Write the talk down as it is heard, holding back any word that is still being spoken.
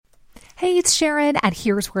Hey, it's Sharon, and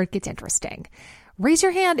here's where it gets interesting. Raise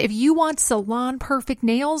your hand if you want salon perfect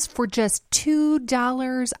nails for just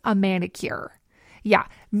 $2 a manicure. Yeah,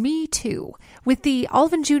 me too. With the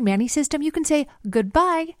Olive & June Mani system, you can say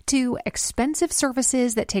goodbye to expensive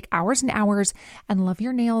services that take hours and hours and love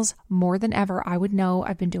your nails more than ever. I would know.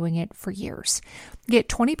 I've been doing it for years. Get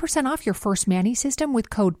 20% off your first Mani system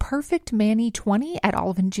with code PERFECTMANI20 at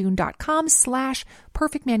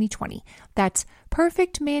oliveandjune.com/PERFECTMANI20. That's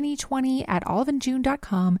PERFECTMANI20 at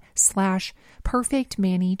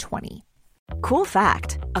oliveandjune.com/PERFECTMANI20. Cool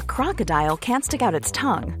fact, a crocodile can't stick out its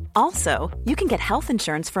tongue. Also, you can get health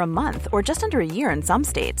insurance for a month or just under a year in some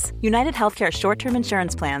states. United Healthcare short-term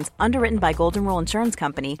insurance plans, underwritten by Golden Rule Insurance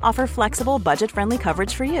Company, offer flexible, budget-friendly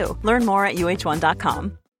coverage for you. Learn more at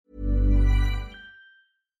uh1.com.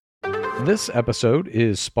 This episode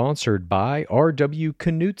is sponsored by R.W.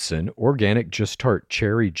 Knutson Organic Just Tart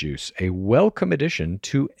Cherry Juice, a welcome addition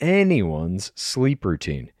to anyone's sleep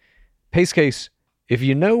routine. Pace Case, if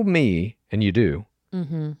you know me, and you do,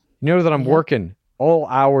 you know that I'm working all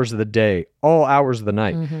hours of the day, all hours of the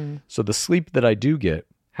night. So the sleep that I do get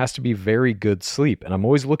has to be very good sleep. And I'm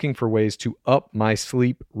always looking for ways to up my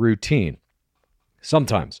sleep routine.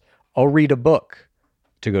 Sometimes I'll read a book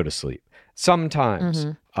to go to sleep. Sometimes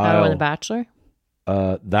How in The Bachelor?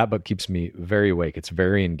 That book keeps me very awake. It's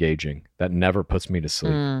very engaging. That never puts me to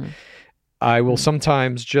sleep. I will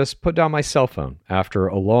sometimes just put down my cell phone after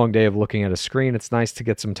a long day of looking at a screen. It's nice to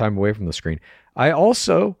get some time away from the screen. I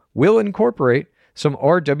also will incorporate some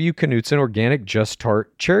R.W. Knutson Organic Just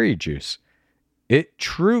Tart Cherry Juice. It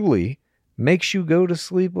truly makes you go to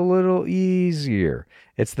sleep a little easier.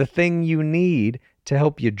 It's the thing you need to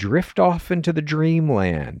help you drift off into the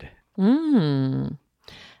dreamland.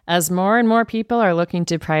 As more and more people are looking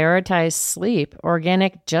to prioritize sleep,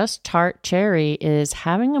 Organic Just Tart Cherry is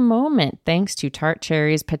having a moment thanks to Tart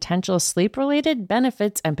Cherry's potential sleep-related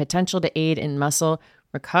benefits and potential to aid in muscle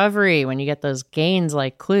recovery when you get those gains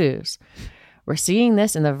like clues. We're seeing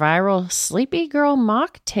this in the viral Sleepy Girl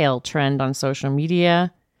mocktail trend on social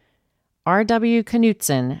media. R.W.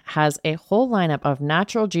 Knutson has a whole lineup of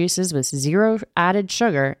natural juices with zero added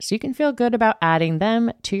sugar, so you can feel good about adding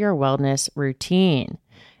them to your wellness routine.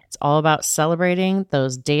 It's all about celebrating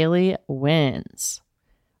those daily wins.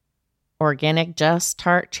 Organic Just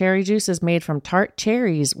Tart Cherry Juice is made from tart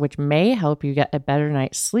cherries, which may help you get a better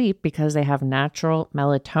night's sleep because they have natural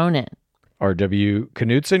melatonin. R.W.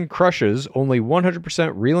 Knutson crushes only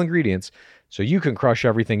 100% real ingredients, so you can crush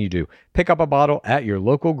everything you do. Pick up a bottle at your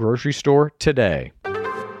local grocery store today.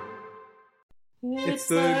 It's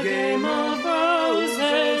the Game of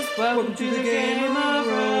Roses. Welcome to the Game of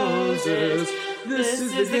Roses. This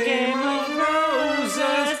is the Game of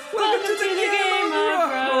Roses. Welcome to the Game of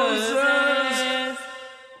Roses.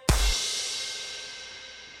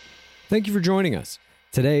 Thank you for joining us.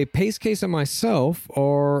 Today, Pace Case and myself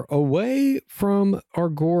are away from our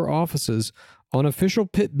Gore offices on official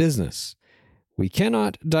pit business. We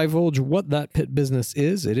cannot divulge what that pit business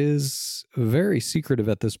is. It is very secretive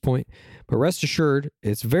at this point, but rest assured,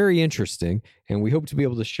 it's very interesting, and we hope to be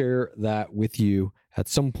able to share that with you at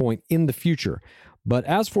some point in the future. But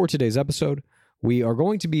as for today's episode, we are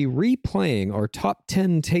going to be replaying our top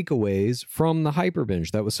 10 takeaways from the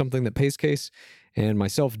Hyperbinge. That was something that Pace Case and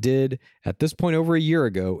myself did at this point over a year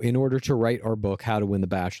ago in order to write our book, How to Win the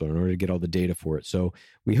Bachelor, in order to get all the data for it. So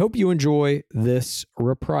we hope you enjoy this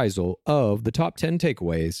reprisal of the top 10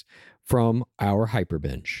 takeaways from our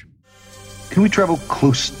Hyperbinge. Can we travel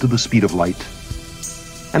close to the speed of light?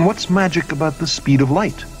 And what's magic about the speed of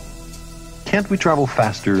light? Can't we travel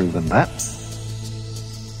faster than that?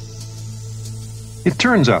 It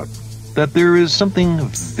turns out that there is something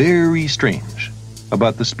very strange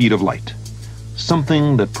about the speed of light.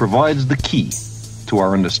 Something that provides the key to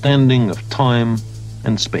our understanding of time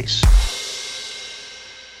and space.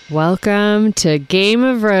 Welcome to Game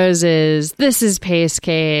of Roses. This is Pace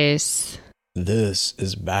Case. This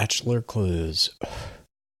is Bachelor Clues.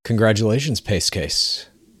 Congratulations, Pace Case.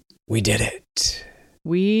 We did it.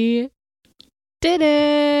 We did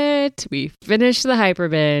it. We finished the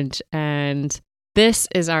Hyperbinge, and this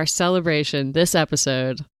is our celebration, this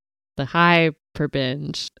episode, the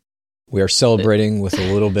Hyperbinge. We are celebrating with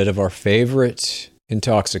a little bit of our favorite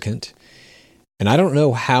intoxicant. And I don't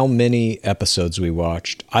know how many episodes we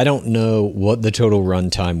watched. I don't know what the total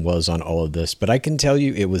runtime was on all of this, but I can tell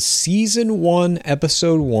you it was season 1,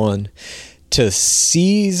 episode 1 to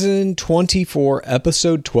season 24,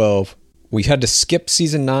 episode 12. We had to skip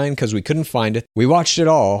season 9 because we couldn't find it. We watched it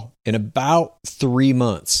all in about 3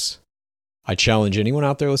 months. I challenge anyone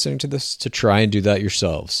out there listening to this to try and do that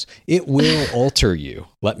yourselves. It will alter you.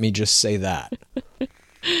 Let me just say that.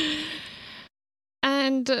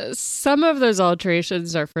 some of those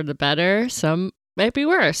alterations are for the better. Some might be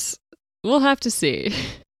worse. We'll have to see.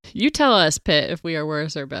 You tell us, Pitt, if we are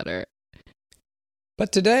worse or better.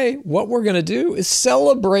 But today, what we're going to do is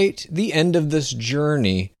celebrate the end of this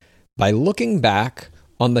journey by looking back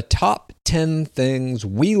on the top 10 things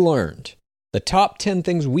we learned, the top 10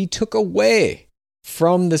 things we took away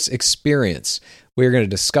from this experience. We're going to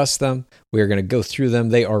discuss them. We are going to go through them.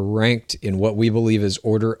 They are ranked in what we believe is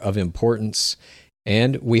order of importance,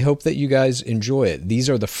 and we hope that you guys enjoy it. These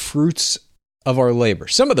are the fruits of our labor.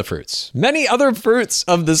 Some of the fruits. Many other fruits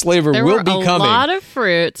of this labor will be coming. There were a lot of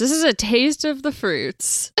fruits. This is a taste of the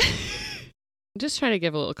fruits. I'm just trying to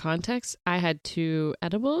give a little context. I had 2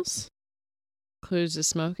 edibles, includes the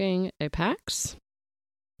smoking a PAX.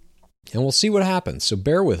 And we'll see what happens, so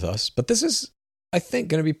bear with us. But this is, I think,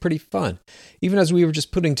 going to be pretty fun. Even as we were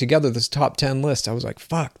just putting together this top 10 list, I was like,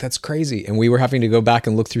 fuck, that's crazy. And we were having to go back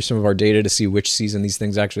and look through some of our data to see which season these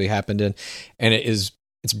things actually happened in. And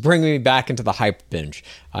it's bringing me back into the hype binge.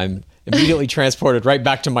 I'm immediately transported right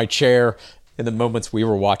back to my chair in the moments we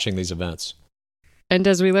were watching these events. And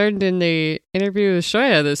as we learned in the interview with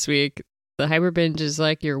Shoya this week, the hyper binge is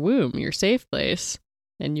like your womb, your safe place,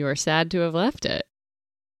 and you are sad to have left it.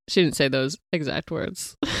 She didn't say those exact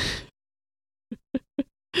words.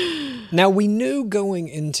 Now, we knew going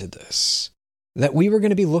into this that we were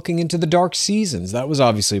going to be looking into the dark seasons. That was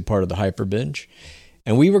obviously part of the hyper binge.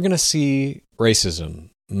 And we were going to see racism,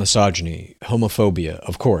 misogyny, homophobia,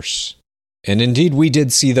 of course. And indeed, we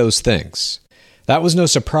did see those things. That was no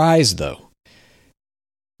surprise, though.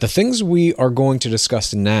 The things we are going to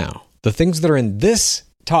discuss now, the things that are in this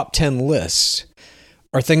top 10 list,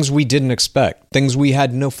 are things we didn't expect, things we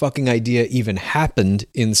had no fucking idea even happened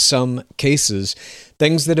in some cases,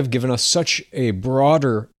 things that have given us such a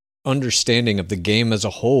broader understanding of the game as a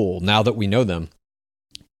whole now that we know them.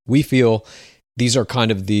 We feel these are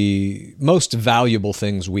kind of the most valuable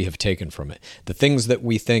things we have taken from it. The things that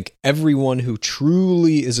we think everyone who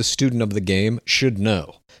truly is a student of the game should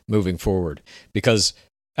know moving forward. Because,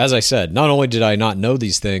 as I said, not only did I not know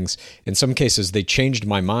these things, in some cases they changed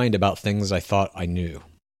my mind about things I thought I knew.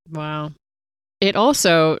 Wow. It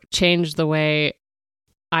also changed the way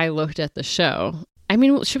I looked at the show. I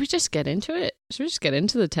mean, should we just get into it? Should we just get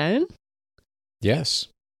into the 10? Yes.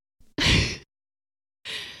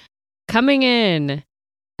 Coming in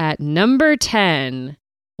at number 10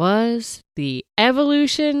 was the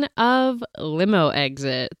evolution of limo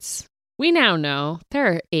exits. We now know there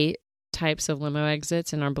are 8 types of limo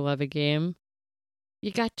exits in our beloved game.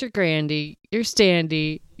 You got your Grandy, your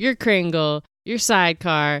Standy, your Kringle, your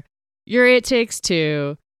Sidecar, your It Takes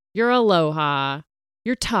Two, your Aloha,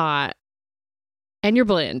 your Tot, and your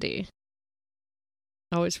Blandy.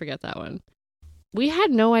 I always forget that one. We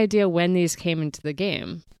had no idea when these came into the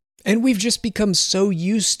game. And we've just become so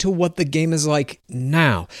used to what the game is like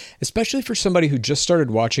now, especially for somebody who just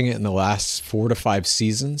started watching it in the last 4 to 5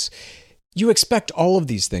 seasons. You expect all of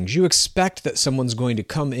these things. You expect that someone's going to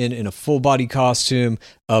come in a full body costume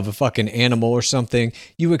of a fucking animal or something.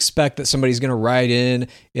 You expect that somebody's going to ride in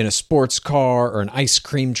a sports car or an ice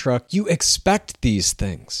cream truck. You expect these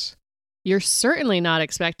things. You're certainly not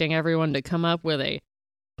expecting everyone to come up with a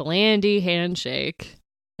Blandy handshake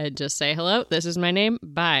and just say, hello, this is my name,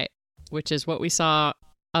 bye, which is what we saw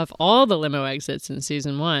of all the limo exits in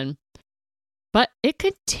season 1. But it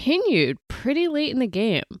continued pretty late in the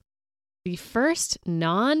game. The first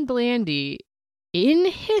non-Blandy in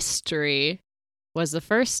history was the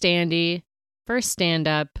first Standy, first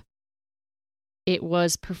stand-up. It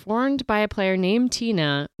was performed by a player named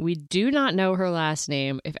Tina. We do not know her last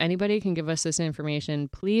name. If anybody can give us this information,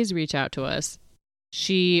 please reach out to us.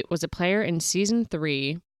 She was a player in season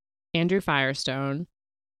 3, Andrew Firestone,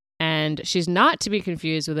 and she's not to be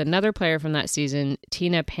confused with another player from that season,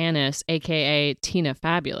 Tina Panis, aka Tina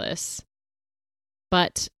Fabulous.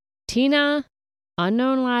 But Tina,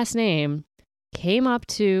 unknown last name, came up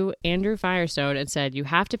to Andrew Firestone and said, you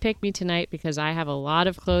have to pick me tonight because I have a lot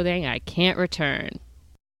of clothing I can't return.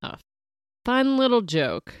 A fun little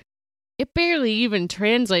joke. It barely even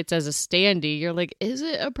translates as a standy. You're like, is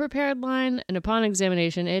it a prepared line? And upon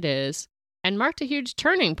examination, it is. And marked a huge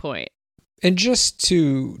turning point. And just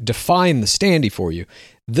to define the standy for you,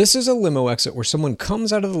 this is a limo exit where someone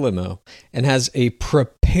comes out of the limo and has a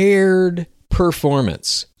prepared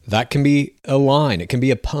performance. That can be a line. It can be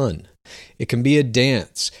a pun. It can be a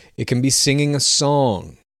dance. It can be singing a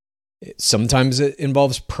song. Sometimes it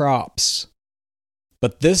involves props.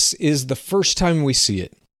 But this is the first time we see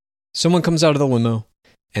it. Someone comes out of the limo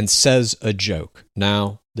and says a joke.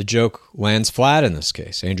 Now, the joke lands flat in this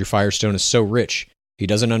case. Andrew Firestone is so rich He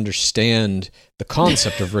doesn't understand the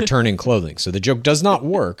concept of returning clothing. So the joke does not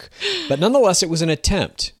work, but nonetheless, it was an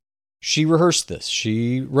attempt. She rehearsed this.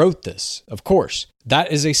 She wrote this, of course.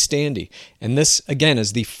 That is a standee. And this, again,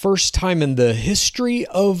 is the first time in the history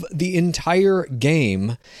of the entire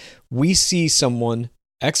game we see someone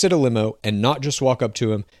exit a limo and not just walk up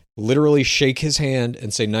to him, literally shake his hand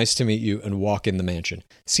and say, "Nice to meet you," and walk in the mansion.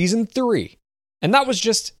 Season 3. And that was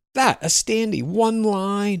just that, a standee, one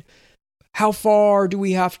line. How far do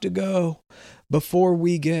we have to go before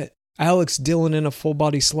we get Alex Dillon in a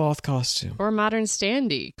full-body sloth costume? Or modern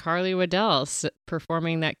standee, Carly Waddell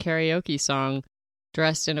performing that karaoke song,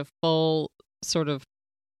 dressed in a full sort of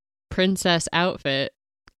princess outfit,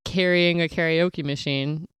 carrying a karaoke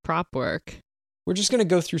machine, prop work. We're just going to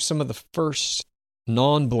go through some of the first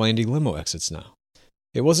non-Blandy limo exits now.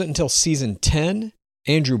 It wasn't until season 10,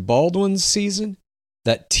 Andrew Baldwin's season,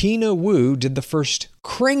 that Tina Wu did the first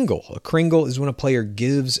Kringle. A Kringle is when a player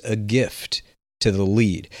gives a gift to the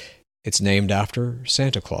lead. It's named after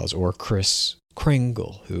Santa Claus, or Kris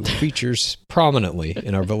Kringle, who features prominently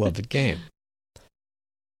in our beloved game.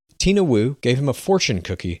 Tina Wu gave him a fortune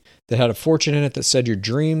cookie that had a fortune in it that said, "Your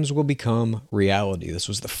dreams will become reality." This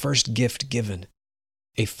was the first gift given.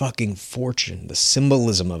 A fucking fortune. The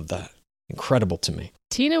symbolism of that. Incredible to me.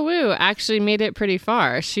 Tina Wu actually made it pretty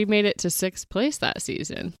far. She made it to 6th place that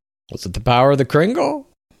season. Was it the power of the Kringle?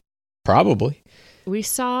 Probably. We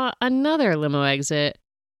saw another limo exit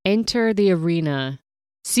enter the arena.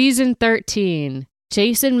 Season 13,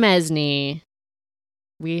 Jason Mesny.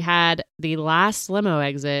 We had the last limo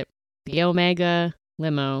exit, the Omega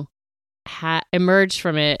limo. Emerged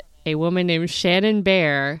from it a woman named Shannon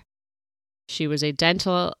Bear. She was a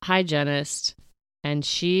dental hygienist, and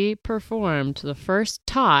she performed the first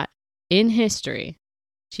tot in history.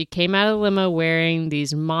 She came out of the limo wearing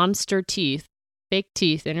these monster teeth, fake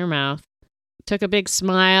teeth in her mouth, took a big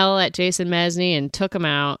smile at Jason Mesny and took him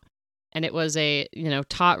out. And it was a,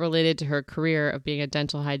 tot related to her career of being a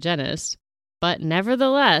dental hygienist. But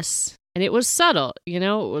nevertheless, and it was subtle, it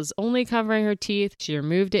was only covering her teeth. She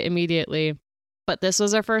removed it immediately. But this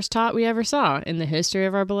was our first tot we ever saw in the history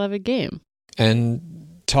of our beloved game.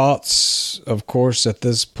 And tots, of course, at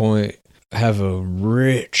this point, have a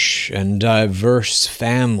rich and diverse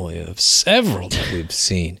family of several that we've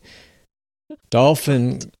seen.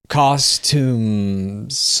 Dolphin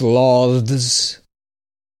costumes, sloths,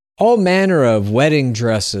 all manner of wedding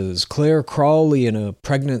dresses, Claire Crawley in a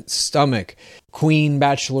pregnant stomach, Queen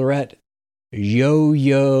Bachelorette,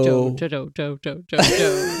 Yo-Yo.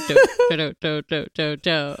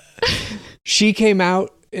 She came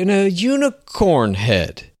out in a unicorn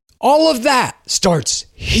head. All of that starts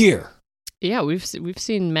here. Yeah, we've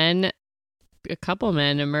seen a couple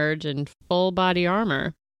men emerge in full body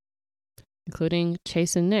armor, including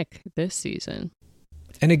Chase and Nick this season.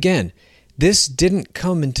 And again, this didn't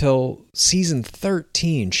come until season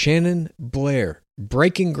 13. Shannon Blair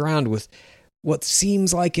breaking ground with what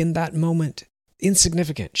seems like in that moment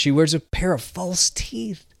insignificant. She wears a pair of false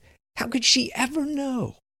teeth. How could she ever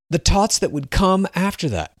know the tots that would come after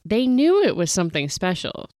that? They knew it was something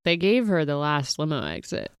special. They gave her the last limo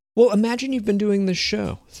exit. Well, imagine you've been doing this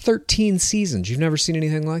show 13 seasons. You've never seen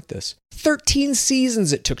anything like this. 13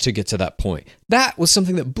 seasons it took to get to that point. That was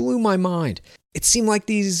something that blew my mind. It seemed like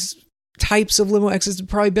these types of limo exits have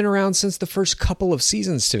probably been around since the first couple of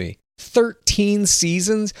seasons to me. 13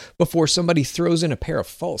 seasons before somebody throws in a pair of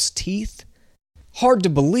false teeth? Hard to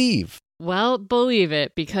believe. Well, believe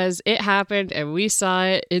it, because it happened and we saw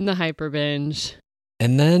it in the Hyper Binge.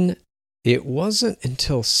 And then it wasn't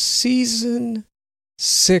until season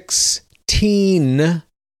 16,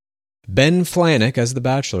 Ben Flajnik as the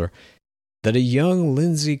Bachelor, that a young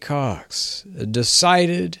Lindsay Cox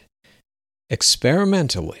decided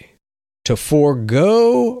experimentally to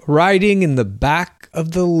forego riding in the back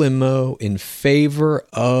of the limo in favor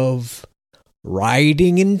of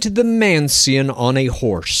riding into the mansion on a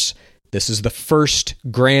horse. This is the first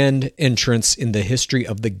grand entrance in the history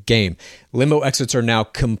of the game. Limo exits are now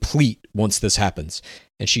complete once this happens.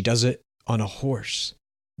 And she does it on a horse.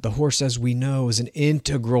 The horse, as we know, is an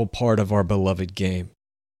integral part of our beloved game.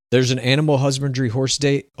 There's an animal husbandry horse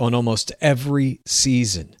date on almost every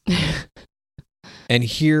season. And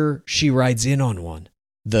here she rides in on one.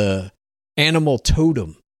 The animal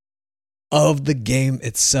totem of the game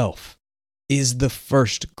itself is the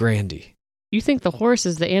first grandie. You think the horse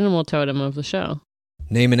is the animal totem of the show?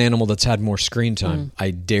 Name an animal that's had more screen time.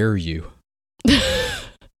 I dare you.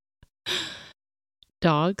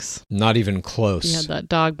 Dogs. Not even close. You had that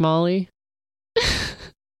dog, Molly.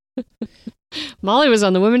 Molly was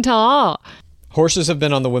on the Women Tell All. Horses have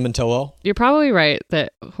been on the Women Tell All. You're probably right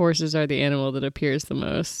that horses are the animal that appears the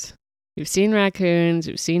most. We've seen raccoons,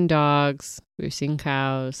 we've seen dogs, we've seen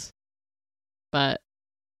cows, but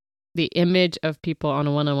the image of people on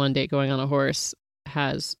a one-on-one date going on a horse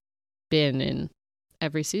has been in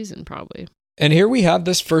every season, probably. And here we have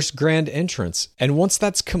this first grand entrance. And once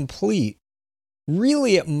that's complete,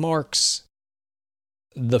 really it marks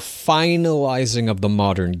the finalizing of the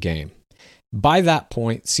modern game. By that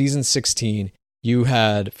point, season 16, you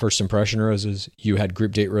had first impression roses, you had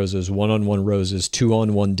group date roses, one-on-one roses,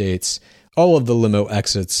 two-on-one dates, all of the limo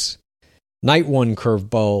exits, night one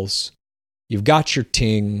curveballs. You've got your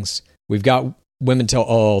tings. We've got Women Tell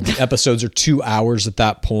All. The episodes are 2 hours at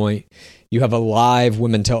that point. You have a live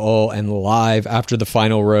Women Tell All and live after the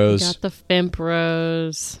final rose. Got the Fimp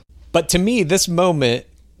rose. But to me, this moment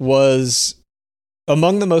was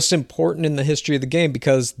among the most important in the history of the game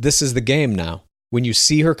because this is the game now. When you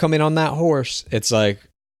see her coming on that horse, it's like,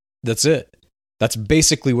 that's it. That's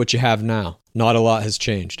basically what you have now. Not a lot has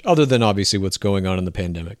changed, other than obviously what's going on in the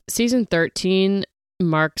pandemic. Season 13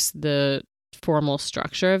 marks the formal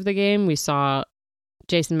structure of the game. We saw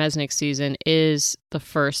Jason Mesnick's season is the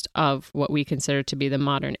first of what we consider to be the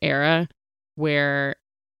modern era, where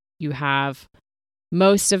you have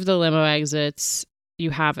most of the limo exits. You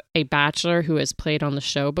have a bachelor who has played on the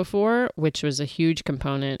show before, which was a huge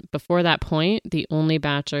component. Before that point, the only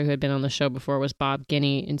bachelor who had been on the show before was Bob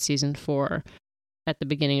Guiney in season 4 at the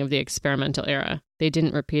beginning of the experimental era. They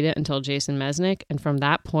didn't repeat it until Jason Mesnick. And from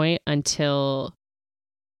that point until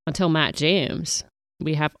Matt James,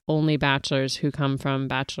 we have only bachelors who come from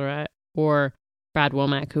Bachelorette or Brad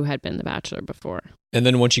Womack, who had been the bachelor before. And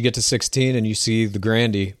then once you get to 16 and you see the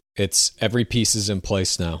Grandy, it's every piece is in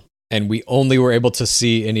place now. And we only were able to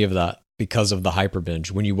see any of that because of the hyper binge.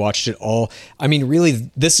 When you watched it all, I mean, really,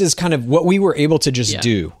 this is kind of what we were able to just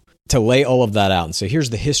do, to lay all of that out and say,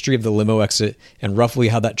 here's the history of the limo exit and roughly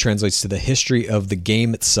how that translates to the history of the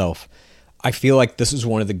game itself. I feel like this is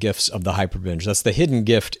one of the gifts of the hyper binge. That's the hidden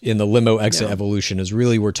gift in the limo exit evolution, is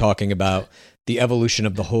really we're talking about the evolution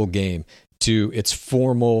of the whole game to its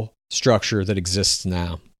formal structure that exists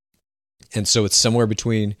now. And so it's somewhere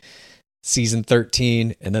between season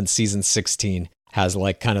 13 and then season 16 has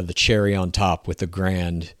like kind of the cherry on top with the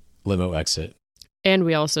grand limo exit. And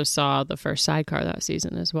we also saw the first sidecar that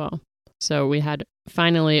season as well. So we had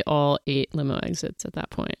finally all 8 limo exits at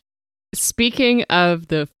that point. Speaking of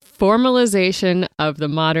the formalization of the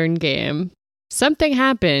modern game, something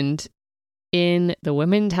happened in the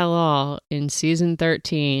Women Tell All in season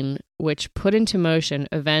 13, which put into motion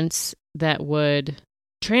events that would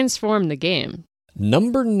transform the game.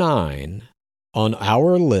 Number 9 on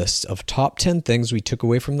our list of top 10 things we took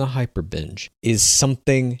away from the hyper binge is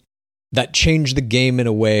something that changed the game in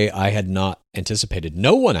a way I had not anticipated.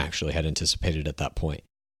 No one actually had anticipated at that point.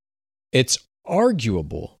 It's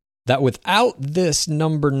arguable that without this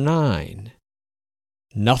number 9,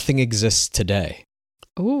 nothing exists today.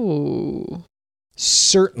 Ooh.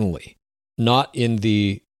 Certainly not in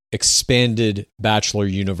the expanded Bachelor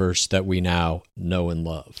universe that we now know and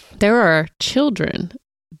love. There are children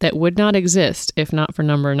that would not exist if not for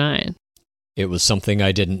number 9. It was something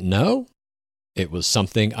I didn't know. It was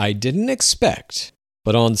something I didn't expect.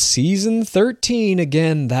 But on season 13,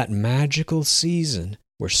 again, that magical season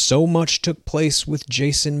where so much took place with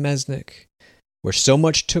Jason Mesnick, where so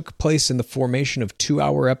much took place in the formation of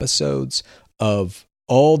 2-hour episodes of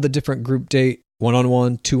all the different group date,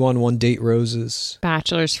 one-on-one, two-on-one date roses.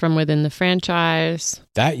 Bachelors from within the franchise.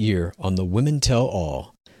 That year on the Women Tell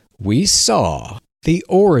All, we saw the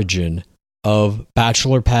origin of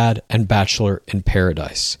Bachelor Pad and Bachelor in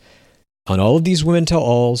Paradise. On all of these Women Tell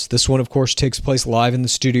Alls, this one, of course, takes place live in the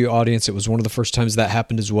studio audience. It was one of the first times that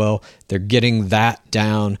happened as well. They're getting that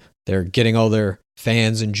down. They're getting all their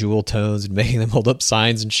fans in jewel tones and making them hold up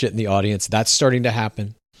signs and shit in the audience. That's starting to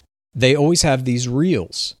happen. They always have these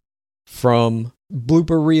reels, from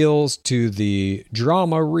blooper reels to the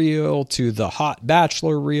drama reel to the hot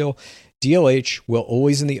Bachelor reel. DLH will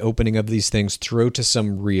always, in the opening of these things, throw to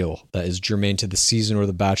some reel that is germane to the season or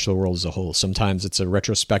the Bachelor world as a whole. Sometimes it's a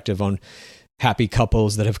retrospective on happy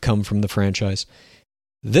couples that have come from the franchise.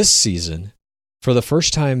 This season, for the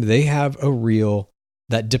first time, they have a reel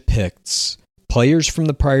that depicts players from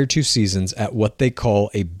the prior 2 seasons at what they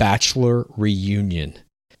call a Bachelor reunion.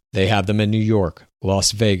 They have them in New York,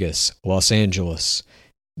 Las Vegas, Los Angeles.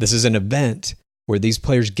 This is an event where these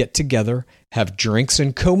players get together, have drinks,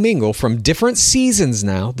 and commingle from different seasons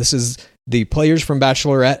now. This is the players from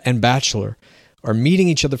Bachelorette and Bachelor are meeting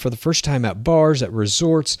each other for the first time at bars, at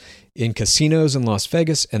resorts, in casinos in Las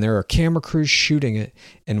Vegas, and there are camera crews shooting it,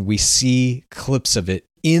 and we see clips of it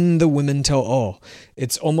in the Women Tell All.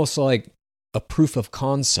 It's almost like a proof of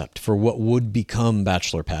concept for what would become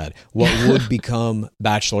Bachelor Pad, what would become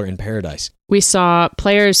Bachelor in Paradise. We saw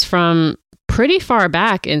players from pretty far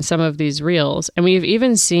back in some of these reels, and we've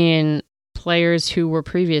even seen players who were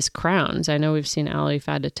previous crowns. I know we've seen Ali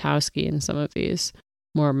Fadatowski in some of these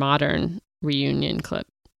more modern reunion clip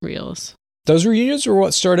reels. Those reunions were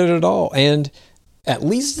what started it all. And at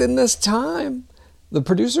least in this time, the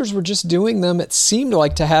producers were just doing them, it seemed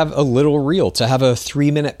like, to have a little reel, to have a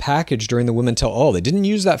 3-minute package during the Women Tell All. They didn't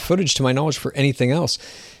use that footage, to my knowledge, for anything else.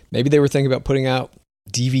 Maybe they were thinking about putting out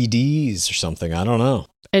DVDs or something. I don't know.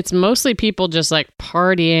 It's mostly people just like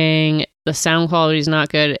partying. The sound quality is not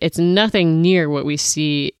good. It's nothing near what we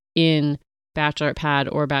see in Bachelor Pad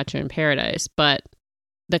or Bachelor in Paradise, but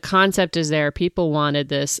the concept is there. People wanted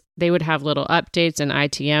this. They would have little updates and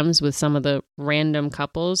ITMs with some of the random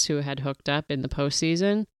couples who had hooked up in the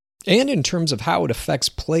postseason. And in terms of how it affects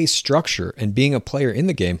play structure and being a player in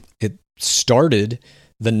the game, it started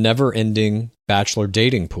the never-ending Bachelor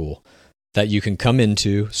dating pool that you can come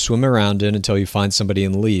into, swim around in until you find somebody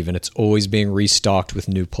and leave, and it's always being restocked with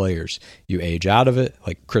new players. You age out of it,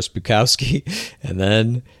 like Chris Bukowski, and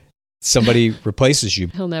then somebody replaces you.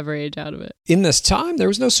 He'll never age out of it. In this time, there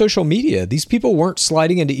was no social media. These people weren't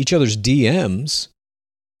sliding into each other's DMs.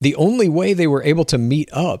 The only way they were able to meet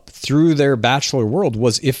up through their Bachelor world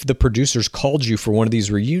was if the producers called you for one of these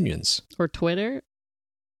reunions. Or Twitter.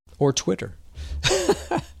 Or Twitter.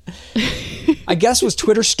 I guess, was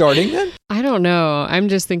Twitter starting then? I don't know. I'm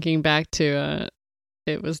just thinking back to,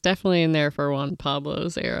 it was definitely in there for Juan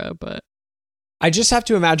Pablo's era, but I just have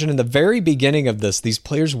to imagine in the very beginning of this, these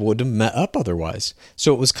players wouldn't have met up otherwise.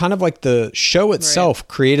 So it was kind of like the show itself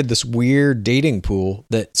created this weird dating pool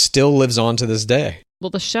that still lives on to this day. Well,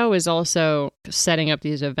 the show is also setting up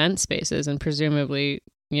these event spaces, and presumably,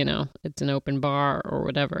 you know, it's an open bar or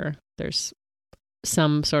whatever. There's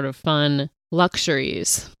some sort of fun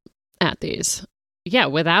luxuries at these. Yeah,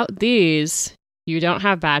 without these, you don't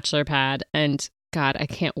have Bachelor Pad, and God, I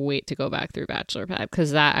can't wait to go back through Bachelor Pad,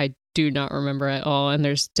 because that I do not remember at all, and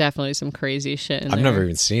there's definitely some crazy shit in there. I've never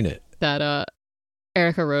even seen it. That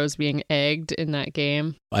Erica Rose being egged in that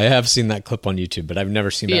game. I have seen that clip on YouTube, but I've never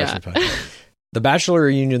seen Bachelor Pad. The Bachelor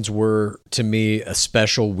reunions were, to me, a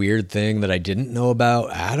special weird thing that I didn't know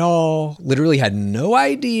about at all. Literally had no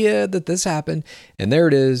idea that this happened. And there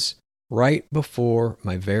it is, right before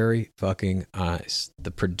my very fucking eyes.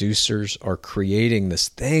 The producers are creating this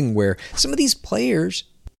thing where some of these players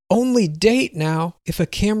only date now if a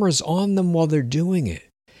camera's on them while they're doing it.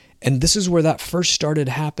 And this is where that first started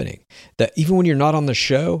happening. That even when you're not on the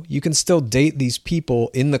show, you can still date these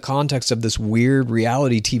people in the context of this weird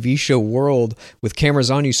reality TV show world with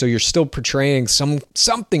cameras on you. So you're still portraying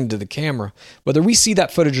something to the camera. Whether we see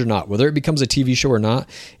that footage or not, whether it becomes a TV show or not,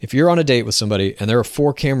 if you're on a date with somebody and there are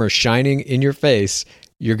 4 cameras shining in your face,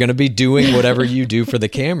 you're going to be doing whatever you do for the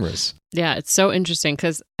cameras. Yeah, it's so interesting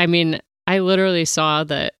because, I mean, I literally saw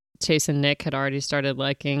that Chase and Nick had already started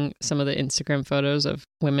liking some of the Instagram photos of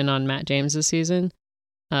women on Matt James's season.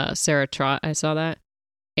 Sarah Trott, I saw that.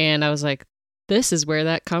 And I was like, this is where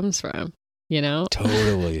that comes from, you know?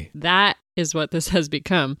 Totally. That is what this has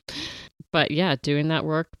become. But yeah, doing that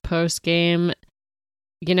work post-game,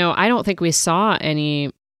 you know, I don't think we saw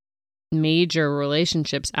any major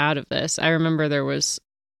relationships out of this. I remember there was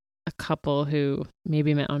a couple who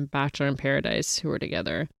maybe met on Bachelor in Paradise who were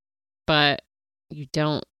together, but you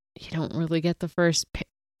don't really get the first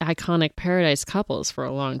iconic Paradise couples for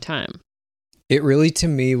a long time. It really, to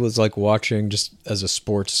me, was like watching, just as a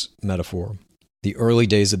sports metaphor, the early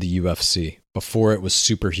days of the UFC, before it was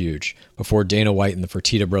super huge, before Dana White and the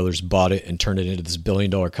Fertitta brothers bought it and turned it into this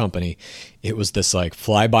billion-dollar company. It was this like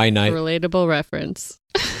fly-by-night. Relatable reference.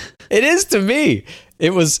 It is to me.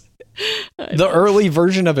 It was, the early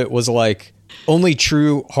version of it was like only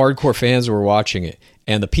true hardcore fans were watching it.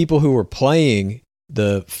 And the people who were playing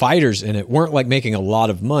the fighters in it weren't like making a lot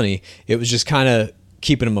of money. It was just kind of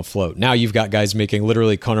keeping them afloat. Now you've got guys making,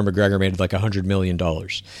 literally Conor McGregor made like $100 million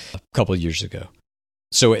a couple of years ago.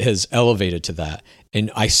 So it has elevated to that. And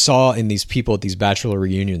I saw in these people at these Bachelor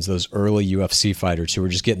reunions, those early UFC fighters who were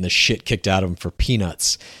just getting the shit kicked out of them for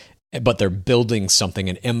peanuts, but they're building something,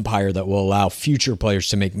 an empire that will allow future players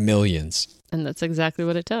to make millions. And that's exactly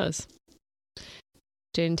what it does.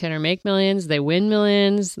 Jade and Tanner make millions, they win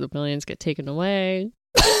millions, the millions get taken away.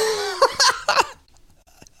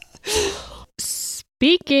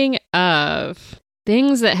 Speaking of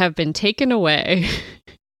things that have been taken away,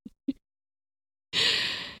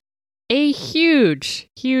 a huge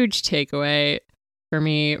takeaway for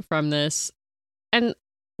me from this. And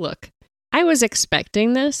look, I was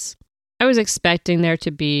expecting this. I was expecting there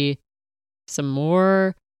to be some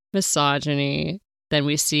more misogyny than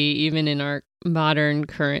we see even in our modern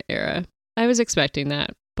current era. I was expecting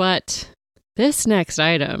that. But this next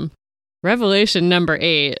item, revelation number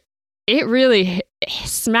 8, it really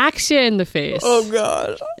smacks you in the face. Oh,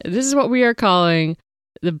 God. This is what we are calling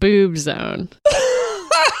the boob zone.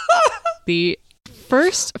 The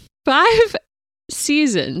first 5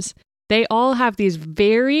 seasons, they all have these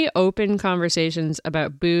very open conversations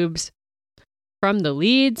about boobs from the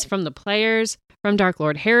leads, from the players, from Dark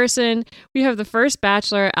Lord Harrison. We have the first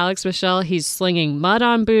Bachelor, Alex Michel. He's slinging mud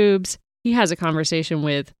on boobs. He has a conversation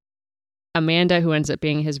with Amanda, who ends up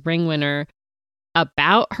being his ring winner,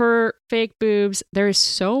 about her fake boobs. There is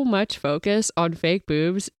so much focus on fake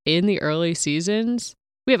boobs in the early seasons.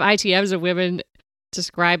 We have ITMs of women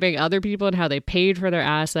describing other people and how they paid for their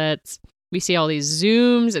assets. We see all these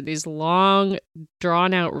zooms and these long,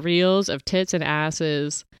 drawn-out reels of tits and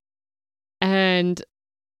asses. And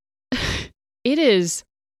it is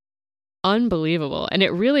unbelievable. And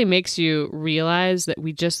it really makes you realize that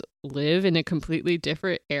we just live in a completely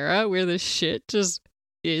different era where this shit just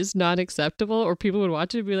is not acceptable, or people would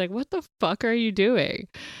watch it and be like, what the fuck are you doing?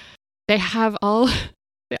 They have all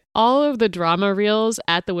of the drama reels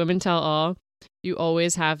at the Women Tell All. You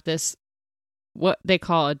always have this, what they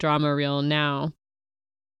call a drama reel now.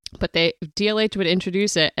 But DLH would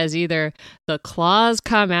introduce it as either the claws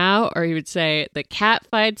come out, or he would say the cat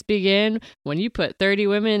fights begin. When you put 30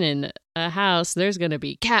 women in a house, there's going to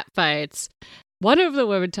be cat fights. One of the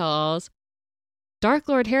Women Tell Alls, Dark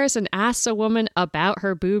Lord Harrison asks a woman about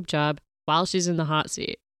her boob job while she's in the hot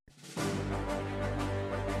seat.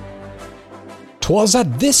 'Twas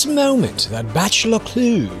at this moment that Bachelor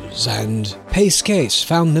Clues and Pace Case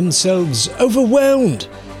found themselves overwhelmed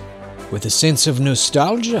with a sense of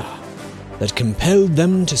nostalgia that compelled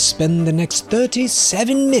them to spend the next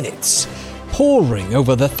 37 minutes poring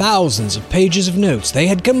over the thousands of pages of notes they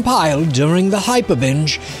had compiled during the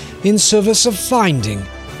hyperbinge in service of finding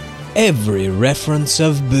every reference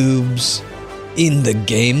of boobs in the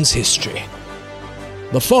game's history.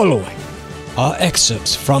 The following are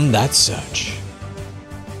excerpts from that search.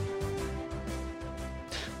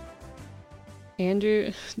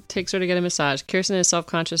 Andrew takes her to get a massage. Kirsten is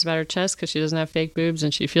self-conscious about her chest because she doesn't have fake boobs,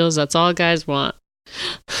 and she feels that's all guys want.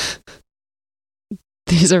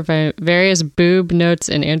 These are various boob notes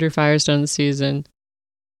in Andrew Firestone's season.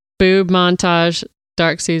 Boob montage,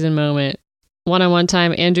 dark season moment. One-on-one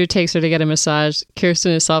time, Andrew takes her to get a massage.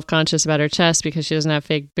 Kirsten is self-conscious about her chest because she doesn't have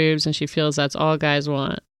fake boobs, and she feels that's all guys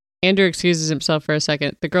want. Andrew excuses himself for a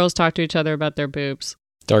second. The girls talk to each other about their boobs.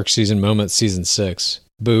 Dark season moment, season 6.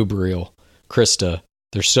 Boob reel. Krista,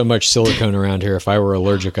 there's so much silicone around here. If I were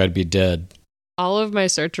allergic, I'd be dead. All of my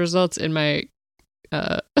search results in my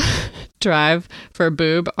drive for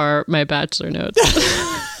boob are my Bachelor notes.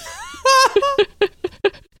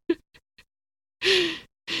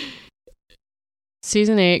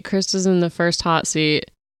 Season 8, Krista's in the first hot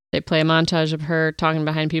seat. They play a montage of her talking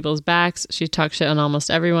behind people's backs. She talks shit on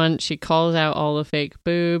almost everyone. She calls out all the fake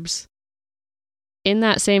boobs. In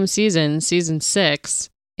that same season, season 6,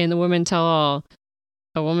 in the Women Tell All,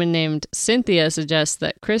 a woman named Cynthia suggests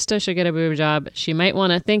that Krista should get a boob job. She might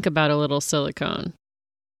want to think about a little silicone.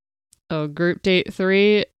 Oh, group date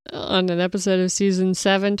 3 on an episode of season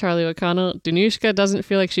 7, Charlie O'Connell. Danushka doesn't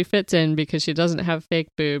feel like she fits in because she doesn't have fake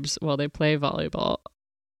boobs while they play volleyball.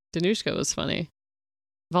 Danushka was funny.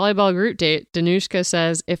 Volleyball group date, Danushka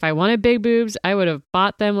says, if I wanted big boobs, I would have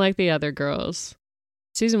bought them like the other girls.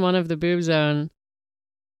 Season 1 of the Boob Zone,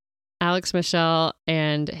 Alex Michel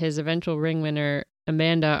and his eventual ring winner,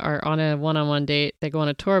 Amanda, are on a one-on-one date. They go on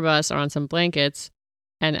a tour bus or on some blankets.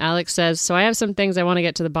 And Alex says, so I have some things I want to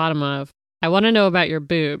get to the bottom of. I want to know about your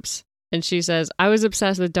boobs. And she says, I was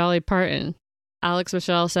obsessed with Dolly Parton. Alex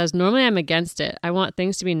Michel says, normally I'm against it. I want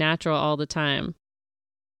things to be natural all the time.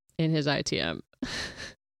 In his ITM.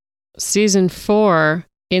 Season 4,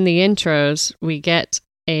 in the intros, we get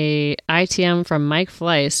a ITM from Mike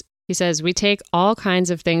Fleiss. He says, we take all kinds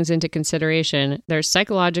of things into consideration. There's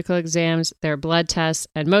psychological exams, there are blood tests,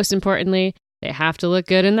 and most importantly, they have to look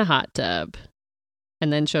good in the hot tub.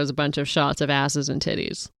 And then shows a bunch of shots of asses and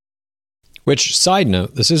titties. Which, side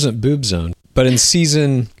note, this isn't Boob Zone, but in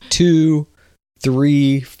season 2,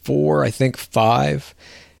 3, 4, I think 5,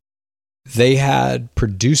 they had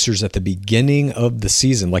producers at the beginning of the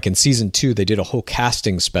season. Like in season 2, they did a whole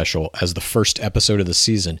casting special as the first episode of the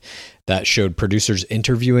season that showed producers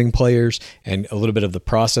interviewing players and a little bit of the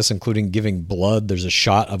process, including giving blood. There's a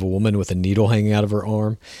shot of a woman with a needle hanging out of her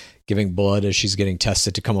arm, giving blood as she's getting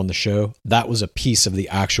tested to come on the show. That was a piece of the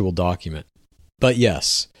actual document. But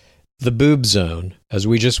yes, the boob zone, as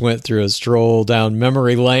we just went through a stroll down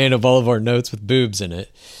memory lane of all of our notes with boobs in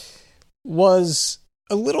it, was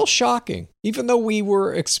a little shocking. Even though we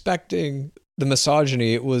were expecting the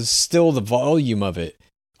misogyny, it was still the volume of it.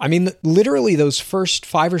 I mean, literally those first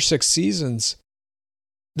 5 or 6 seasons,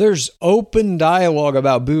 there's open dialogue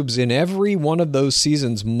about boobs in every one of those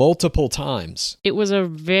seasons multiple times. It was a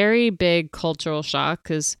very big cultural shock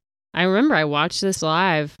because I remember I watched this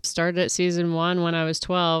live, started at season 1 when I was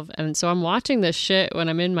 12. And so I'm watching this shit when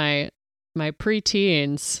I'm in my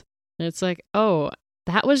pre-teens. And it's like, oh,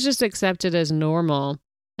 that was just accepted as normal.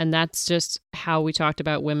 And that's just how we talked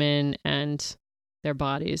about women and their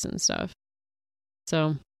bodies and stuff.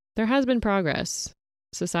 So there has been progress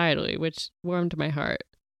societally, which warmed my heart.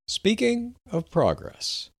 Speaking of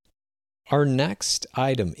progress, our next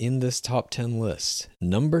item in this top 10 list,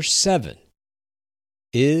 number 7,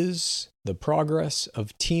 is the progress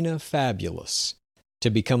of Tina Fabulous to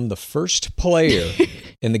become the first player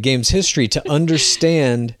in the game's history to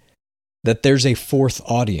understand that there's a fourth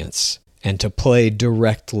audience and to play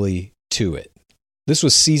directly to it. This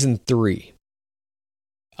was season 3.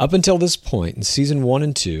 Up until this point, in season 1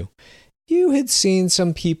 and 2, you had seen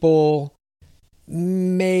some people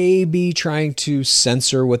maybe trying to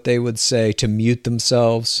censor what they would say, to mute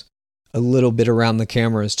themselves a little bit around the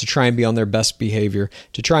cameras, to try and be on their best behavior,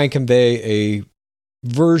 to try and convey a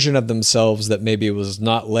version of themselves that maybe was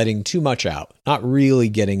not letting too much out, not really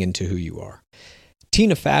getting into who you are.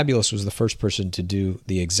 Tina Fabulous was the first person to do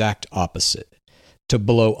the exact opposite, to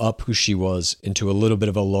blow up who she was into a little bit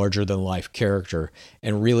of a larger-than-life character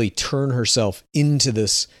and really turn herself into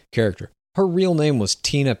this character. Her real name was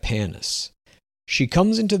Tina Panis. She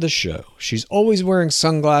comes into the show. She's always wearing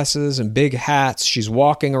sunglasses and big hats. She's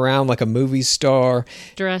walking around like a movie star.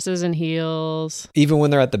 Dresses and heels. Even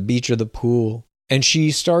when they're at the beach or the pool. And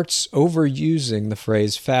she starts overusing the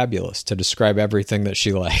phrase fabulous to describe everything that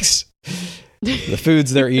she likes. The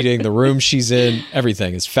foods they're eating, the room she's in,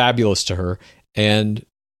 everything is fabulous to her. And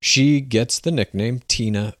she gets the nickname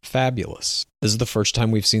Tina Fabulous. This is the first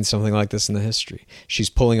time we've seen something like this in the history. She's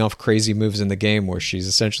pulling off crazy moves in the game where she's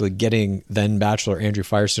essentially getting then Bachelor Andrew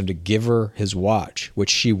Firestone to give her his watch, which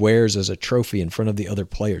she wears as a trophy in front of the other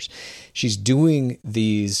players. She's doing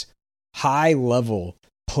these high-level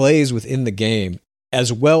plays within the game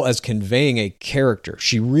as well as conveying a character.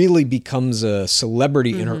 She really becomes a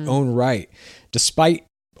celebrity in her own right, despite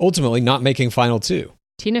ultimately not making Final 2.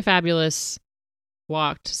 Tina Fabulous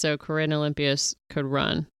walked so Corinne Olympius could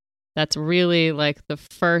run. That's really like the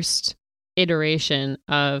first iteration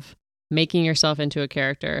of making yourself into a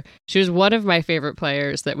character. She was one of my favorite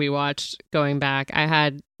players that we watched going back. I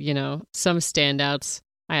had, some standouts.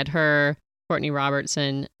 I had her, Courtney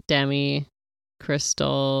Robertson, Demi,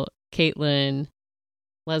 Crystal, Caitlin,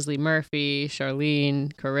 Leslie Murphy,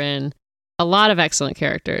 Charlene, Corinne. A lot of excellent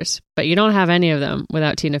characters, but you don't have any of them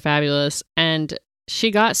without Tina Fabulous. And she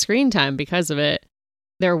got screen time because of it.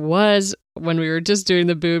 There was, when we were just doing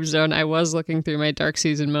the boob zone, I was looking through my dark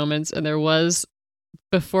season moments, and there was,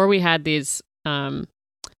 before we had these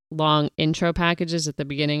long intro packages at the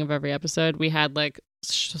beginning of every episode, we had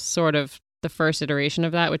sort of the first iteration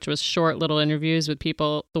of that, which was short little interviews with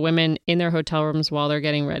people, the women in their hotel rooms while they're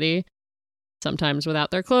getting ready, sometimes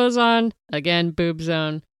without their clothes on. Again, boob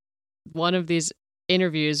zone. One of these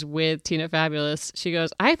interviews with Tina Fabulous, she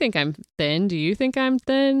goes, "I think I'm thin. Do you think I'm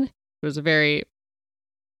thin?" It was a very,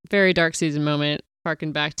 very dark season moment.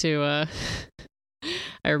 Harken back to,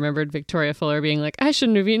 I remembered Victoria Fuller being like, "I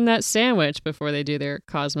shouldn't have eaten that sandwich" before they do their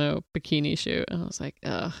Cosmo bikini shoot. And I was like,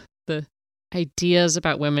 ugh, the ideas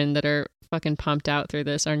about women that are fucking pumped out through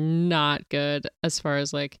this are not good as far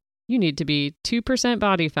as you need to be 2%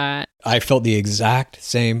 body fat. I felt the exact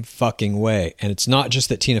same fucking way. And it's not just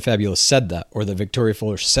that Tina Fabulous said that or that Victoria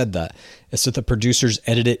Fuller said that. It's that the producers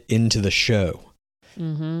edit it into the show.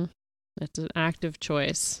 Mm-hmm. It's an active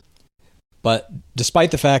choice. But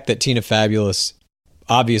despite the fact that Tina Fabulous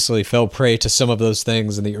obviously fell prey to some of those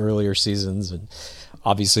things in the earlier seasons, and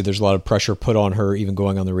obviously there's a lot of pressure put on her even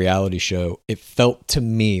going on the reality show, it felt to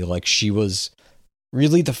me like she was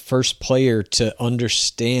really the first player to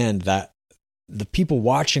understand that the people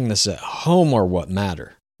watching this at home are what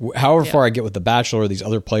matter. However far I get with The Bachelor or these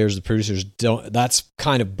other players, the producers don't, that's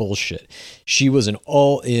kind of bullshit. She was an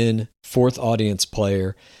all-in fourth audience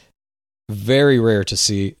player. Very rare to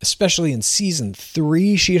see, especially in season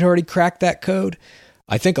 3, she had already cracked that code.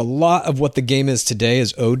 I think a lot of what the game is today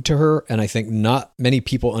is owed to her, and I think not many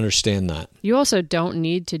people understand that. You also don't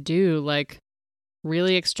need to do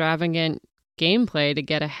really extravagant gameplay to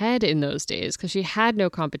get ahead in those days because she had no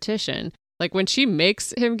competition. Like when she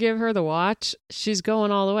makes him give her the watch, she's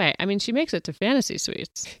going all the way. I mean, she makes it to fantasy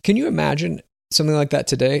suites. Can you imagine something like that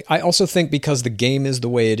today? I also think because the game is the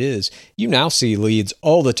way it is, you now see leads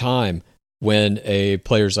all the time when a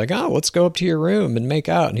player's like, oh, let's go up to your room and make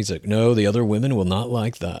out. And he's like, no, the other women will not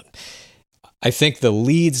like that. I think the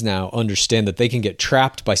leads now understand that they can get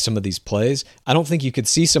trapped by some of these plays. I don't think you could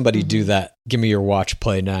see somebody do that. Give me your watch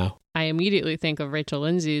play now. I immediately think of Rachel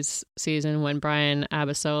Lindsay's season when Brian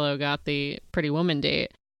Abasolo got the Pretty Woman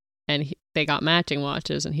date and they got matching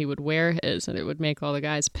watches and he would wear his and it would make all the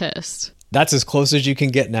guys pissed. That's as close as you can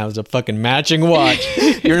get now is a fucking matching watch.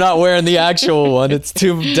 You're not wearing the actual one. It's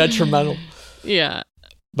too detrimental. Yeah.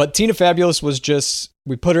 But Tina Fabulous was just,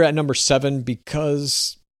 we put her at number 7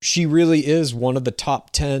 because she really is one of the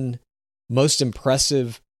top 10 most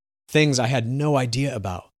impressive things I had no idea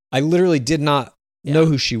about. I literally did not know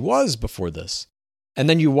who she was before this. And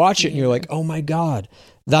then you watch it and you're like, oh my God,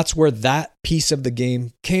 that's where that piece of the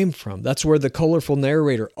game came from. That's where the colorful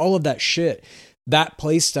narrator, all of that shit, that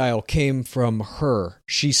play style came from her.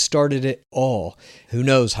 She started it all. Who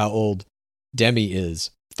knows how old Demi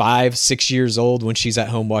is? 5, 6 years old when she's at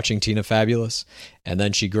home watching Tina Fabulous. And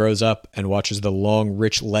then she grows up and watches the long,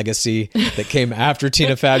 rich legacy that came after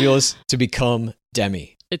Tina Fabulous to become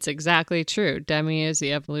Demi. It's exactly true. Demi is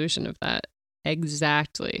the evolution of that.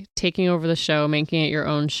 Exactly. Taking over the show, making it your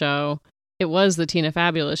own show. It was the Tina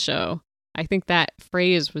Fabulous show. I think that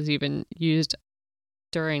phrase was even used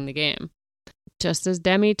during the game. Just as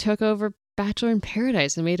Demi took over Bachelor in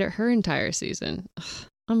Paradise and made it her entire season. Ugh,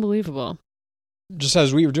 unbelievable. Just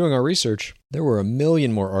as we were doing our research, there were 1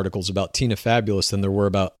 million more articles about Tina Fabulous than there were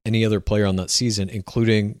about any other player on that season,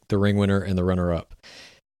 including the ring winner and the runner-up.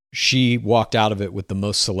 She walked out of it with the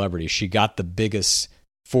most celebrity. She got the biggest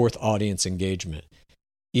fourth audience engagement,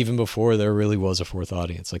 even before there really was a fourth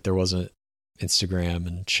audience. Like there wasn't Instagram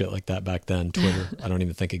and shit like that back then. Twitter, I don't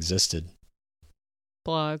even think existed.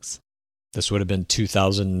 Blogs. This would have been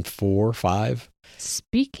 2004, 5.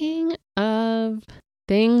 Speaking of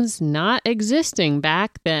things not existing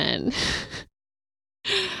back then,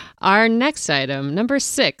 our next item, number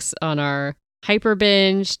 6 on our Hyper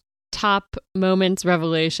Binge top moments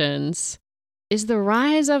revelations, is the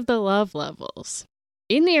rise of the love levels.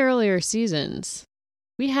 In the earlier seasons,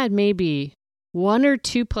 we had maybe 1 or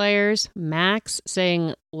 2 players max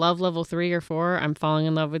saying love level 3 or 4, I'm falling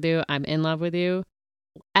in love with you, I'm in love with you,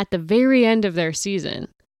 at the very end of their season.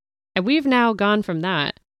 And we've now gone from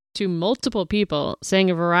that to multiple people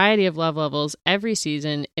saying a variety of love levels every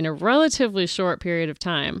season in a relatively short period of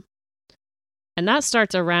time. And that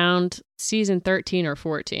starts around season 13 or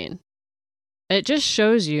 14. It just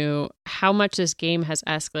shows you how much this game has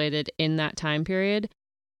escalated in that time period.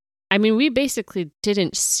 I mean, we basically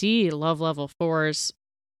didn't see love level 4s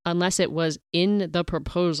unless it was in the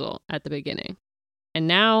proposal at the beginning. And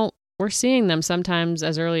now we're seeing them sometimes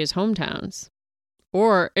as early as hometowns.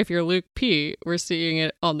 Or if you're Luke P, we're seeing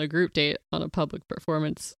it on the group date on a public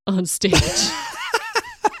performance on stage.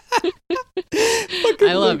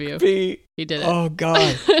 I love Luke you. P. He did it. Oh,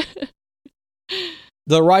 God.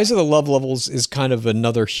 The rise of the love levels is kind of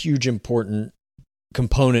another huge important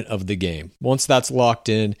component of the game. Once that's locked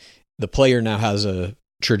in, the player now has a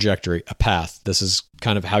trajectory, a path. This is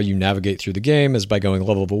kind of how you navigate through the game, is by going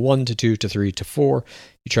level 1 to 2 to 3 to 4.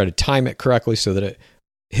 You try to time it correctly so that it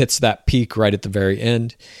hits that peak right at the very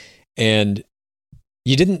end. And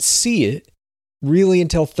you didn't see it really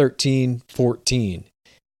until 13, 14.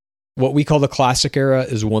 What we call the classic era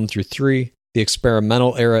is 1 through 3. The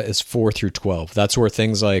experimental era is 4 through 12. That's where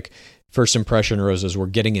things like first impression roses were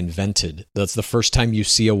getting invented. That's the first time you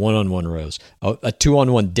see a 1-on-1 rose. A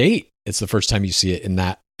 2-on-1 date, it's the first time you see it in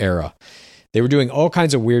that era. They were doing all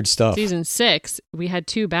kinds of weird stuff. Season 6, we had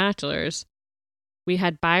 2 bachelors. We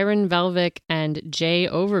had Byron Velvick and Jay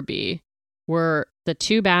Overby were the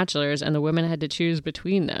 2 bachelors, and the women had to choose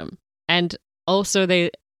between them. And also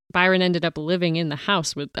Byron ended up living in the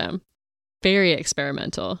house with them. Very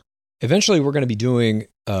experimental. Eventually, we're going to be doing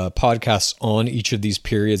podcasts on each of these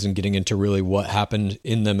periods and getting into really what happened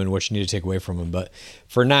in them and what you need to take away from them. But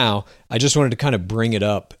for now, I just wanted to kind of bring it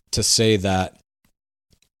up to say that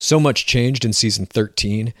so much changed in season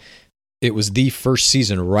 13. It was the first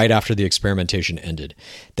season right after the experimentation ended.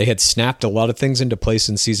 They had snapped a lot of things into place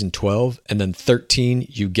in season 12, and then 13,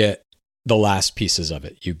 you get the last pieces of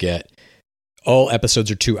it. You get all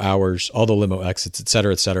episodes are 2 hours, all the limo exits, et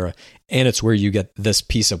cetera, and it's where you get this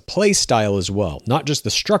piece of play style as well. Not just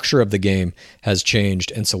the structure of the game has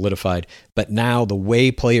changed and solidified, but now the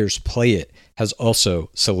way players play it has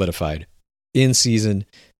also solidified in season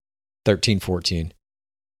 13, 14,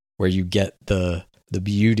 where you get the the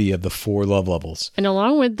beauty of the 4 love levels. And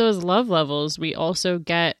along with those love levels, we also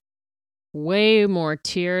get way more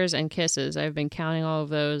tears and kisses. I've been counting all of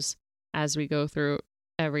those as we go through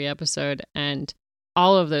every episode, and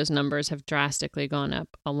all of those numbers have drastically gone up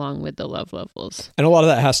along with the love levels. And a lot of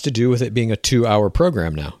that has to do with it being a 2-hour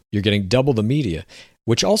program now. You're getting double the media,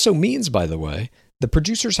 which also means, by the way, the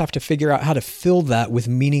producers have to figure out how to fill that with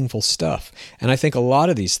meaningful stuff. And I think a lot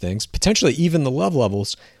of these things, potentially even the love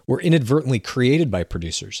levels, were inadvertently created by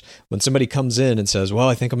producers. When somebody comes in and says, well,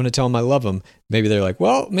 I think I'm going to tell them I love them, maybe they're like,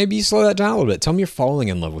 well, maybe you slow that down a little bit. Tell them you're falling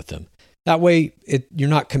in love with them. That way, you're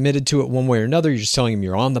not committed to it one way or another. You're just telling them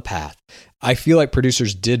you're on the path. I feel like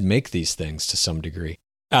producers did make these things to some degree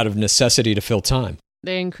out of necessity to fill time.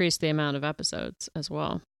 They increased the amount of episodes as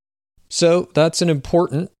well. So that's an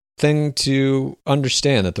important thing to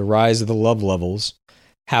understand, that the rise of the love levels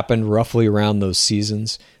happened roughly around those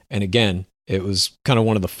seasons. And again, it was kind of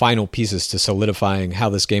one of the final pieces to solidifying how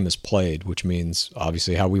this game is played, which means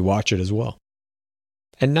obviously how we watch it as well.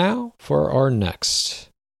 And now for our next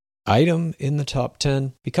item in the top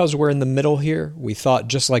 10. Because we're in the middle here, we thought,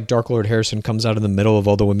 just like Dark Lord Harrison comes out in the middle of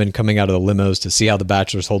all the women coming out of the limos to see how the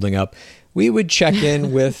Bachelor's holding up, we would check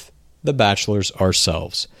in with the Bachelors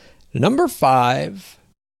ourselves. Number 5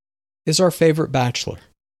 is our favorite Bachelor.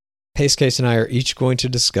 Pace Case and I are each going to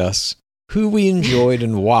discuss who we enjoyed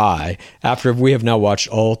and why after we have now watched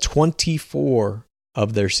all 24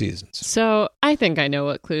 of their seasons. So I think I know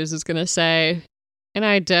what Clues is going to say, and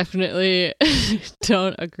I definitely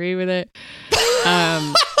don't agree with it.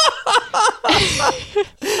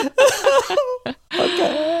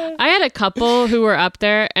 Okay. I had a couple who were up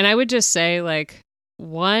there, and I would just say, like,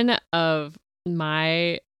 one of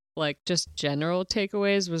my, like, just general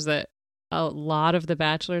takeaways was that a lot of the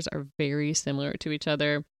Bachelors are very similar to each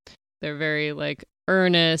other. They're very, like,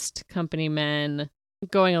 earnest company men,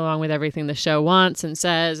 going along with everything the show wants and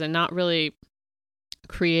says, and not really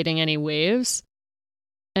creating any waves.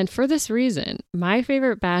 And for this reason, my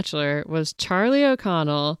favorite Bachelor was Charlie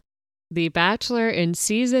O'Connell, the Bachelor in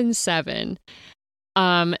season 7.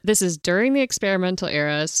 This is during the experimental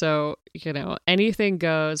era, so, you know, anything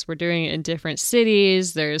goes. We're doing it in different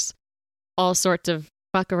cities. There's all sorts of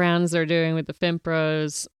fuck-arounds they're doing with the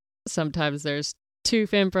Fimpros. Sometimes there's 2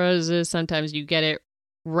 Fimproses. Sometimes you get it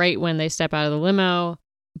right when they step out of the limo.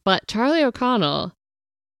 But Charlie O'Connell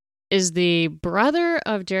is the brother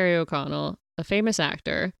of Jerry O'Connell, a famous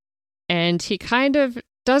actor, and he kind of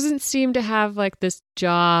doesn't seem to have, like, this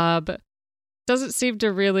job, doesn't seem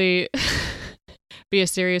to really be a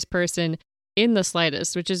serious person in the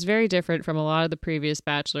slightest, which is very different from a lot of the previous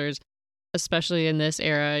Bachelors, especially in this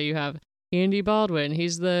era. You have Andy Baldwin,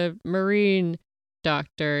 he's the Marine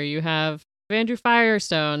doctor. You have Andrew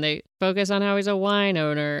Firestone, they focus on how he's a wine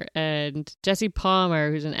owner, and Jesse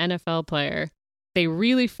Palmer, who's an NFL player. They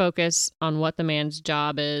really focus on what the man's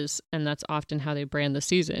job is, and that's often how they brand the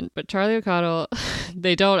season. But Charlie O'Connell,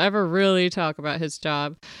 they don't ever really talk about his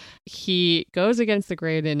job. He goes against the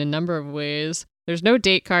grain in a number of ways. There's no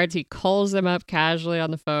date cards. He calls them up casually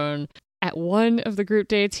on the phone. At one of the group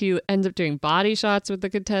dates, he ends up doing body shots with the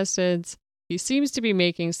contestants. He seems to be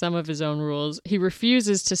making some of his own rules. He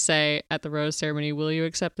refuses to say at the rose ceremony, "Will you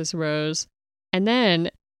accept this rose?" And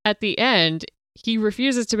then at the end, he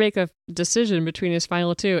refuses to make a decision between his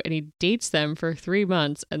final 2, and he dates them for 3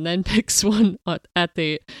 months and then picks one at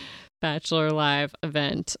the Bachelor Live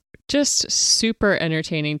event. Just super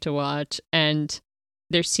entertaining to watch, and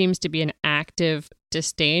there seems to be an active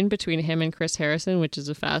disdain between him and Chris Harrison, which is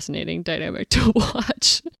a fascinating dynamic to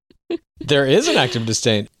watch. There is an active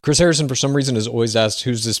disdain. Chris Harrison, for some reason, is always asked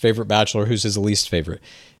who's his favorite Bachelor, who's his least favorite.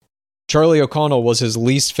 Charlie O'Connell was his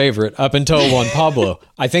least favorite up until Juan Pablo.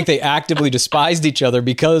 I think they actively despised each other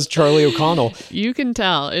because Charlie O'Connell... You can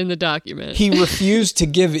tell in the document. He refused to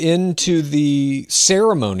give in to the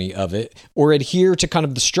ceremony of it or adhere to kind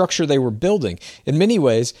of the structure they were building. In many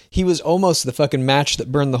ways, he was almost the fucking match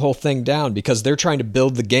that burned the whole thing down because they're trying to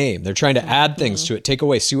build the game. They're trying to add things to it, take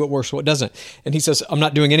away, see what works, what doesn't. And he says, I'm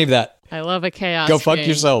not doing any of that. I love a chaos Go fuck game.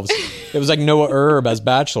 yourselves. It was like Noah Erb as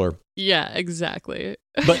Bachelor. Yeah, exactly.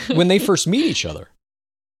 But when they first meet each other,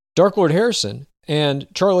 Dark Lord Harrison and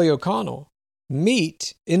Charlie O'Connell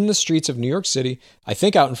meet in the streets of New York City, I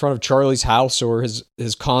think out in front of Charlie's house or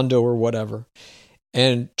his condo or whatever.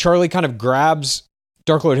 And Charlie kind of grabs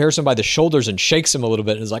Dark Lord Harrison by the shoulders and shakes him a little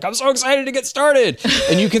bit and is like, I'm so excited to get started.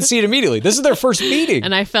 And you can see it immediately. This is their first meeting.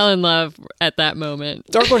 And I fell in love at that moment.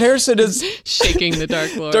 Dark Lord Harrison is... shaking the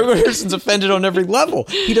Dark Lord. Dark Lord Harrison's offended on every level.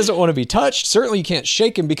 He doesn't want to be touched. Certainly you can't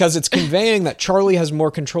shake him because it's conveying that Charlie has more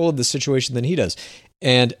control of the situation than he does.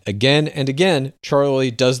 And again, Charlie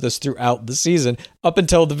does this throughout the season up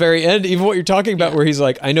until the very end, even what you're talking about, where he's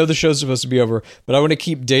like, I know the show's supposed to be over, but I want to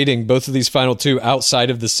keep dating both of these final two outside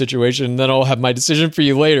of this situation, and then I'll have my decision for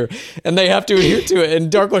you later. And they have to adhere to it.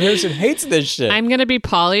 And Dark Lord Harrison hates this shit. I'm going to be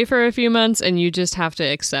Polly for a few months, and you just have to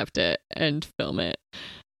accept it and film it.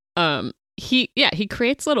 He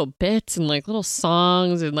creates little bits and like little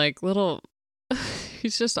songs and like little...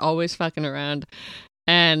 He's just always fucking around.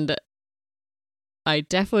 And I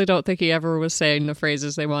definitely don't think he ever was saying the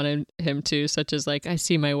phrases they wanted him to, such as like, I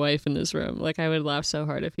see my wife in this room. Like, I would laugh so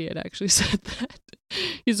hard if he had actually said that.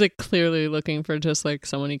 He's like clearly looking for just like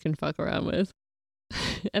someone he can fuck around with.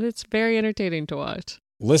 And it's very entertaining to watch.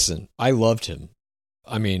 Listen, I loved him.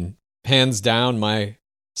 I mean, hands down, my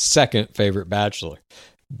second favorite Bachelor.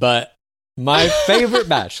 But my favorite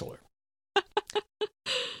Bachelor,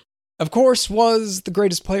 of course, was the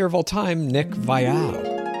greatest player of all time, Nick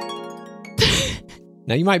Viall.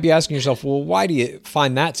 Now, you might be asking yourself, well, why do you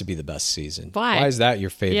find that to be the best season? Why? Why is that your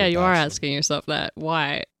favorite? Yeah, you are Bachelor? asking yourself that.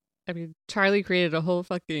 Why? I mean, Charlie created a whole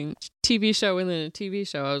fucking TV show within a TV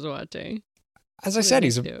show I was watching. As I said,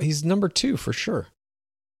 he's number 2 for sure.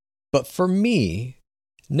 But for me,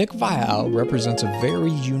 Nick Viall represents a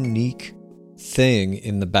very unique thing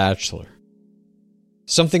in The Bachelor.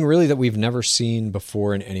 Something really that we've never seen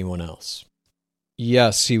before in anyone else.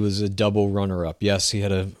 Yes, he was a double runner-up. Yes, he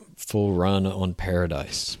had a full run on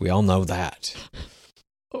Paradise. We all know that.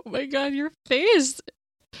 Oh my God, your face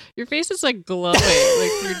is like glowing.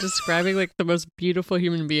 Like you're describing like the most beautiful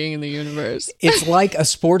human being in the universe. It's like a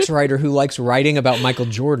sports writer who likes writing about Michael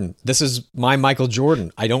Jordan. This is my Michael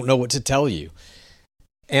Jordan. I don't know what to tell you.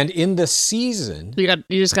 And in the season... You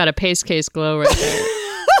just got a pace case glow right there.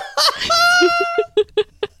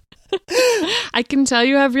 I can tell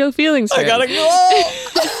you have real feelings. I gotta go.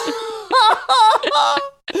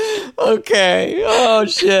 Okay. Oh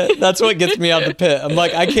shit. That's what gets me out the pit. I'm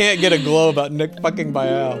like, I can't get a glow about Nick fucking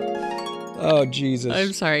Viall. Oh Jesus.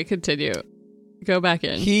 I'm sorry. Continue. Go back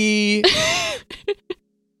in.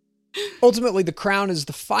 Ultimately, the crown is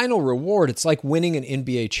the final reward. It's like winning an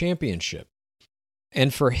NBA championship.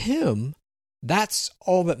 And for him, that's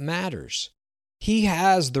all that matters. He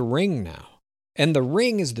has the ring now. And the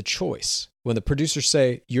ring is the choice. When the producers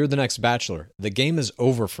say, you're the next Bachelor, the game is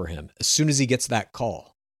over for him as soon as he gets that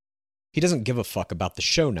call. He doesn't give a fuck about the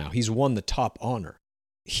show now. He's won the top honor.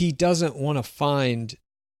 He doesn't want to find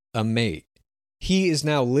a mate. He is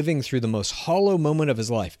now living through the most hollow moment of his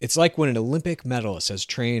life. It's like when an Olympic medalist has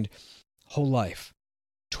trained whole life,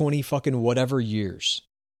 20 fucking whatever years,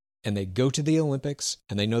 and they go to the Olympics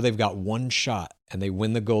and they know they've got one shot and they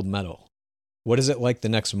win the gold medal. What is it like the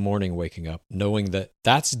next morning waking up, knowing that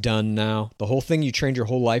that's done now? The whole thing you trained your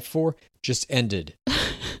whole life for just ended.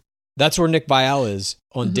 That's where Nick Viall is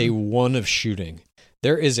on day one of shooting.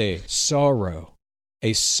 There is a sorrow,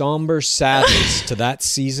 a somber sadness to that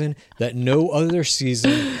season that no other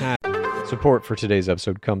season had. Support for today's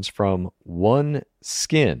episode comes from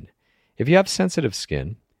OneSkin. If you have sensitive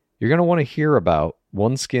skin, you're going to want to hear about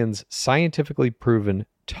OneSkin's scientifically proven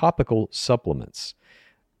topical supplements.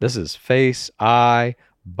 This is face, eye,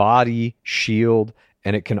 body, shield,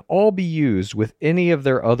 and it can all be used with any of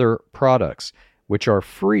their other products, which are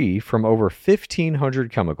free from over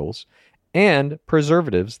 1,500 chemicals and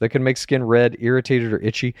preservatives that can make skin red, irritated, or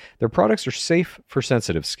itchy. Their products are safe for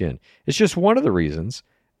sensitive skin. It's just one of the reasons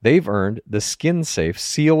they've earned the Skin Safe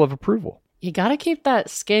seal of approval. You got to keep that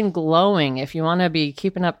skin glowing if you want to be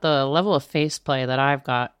keeping up the level of face play that I've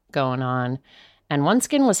got going on. And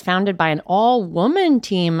OneSkin was founded by an all-woman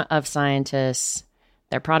team of scientists.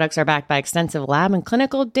 Their products are backed by extensive lab and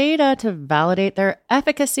clinical data to validate their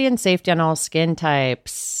efficacy and safety on all skin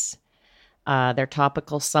types. Their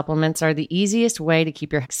topical supplements are the easiest way to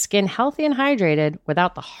keep your skin healthy and hydrated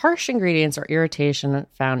without the harsh ingredients or irritation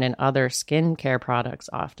found in other skincare products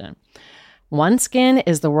often. OneSkin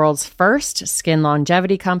is the world's first skin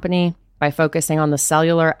longevity company. By focusing on the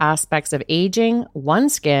cellular aspects of aging,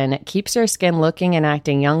 OneSkin keeps your skin looking and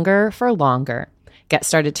acting younger for longer. Get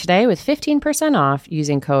started today with 15% off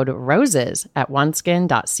using code ROSES at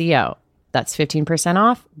oneskin.co. That's 15%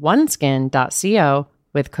 off oneskin.co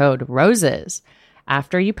with code ROSES.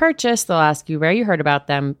 After you purchase, they'll ask you where you heard about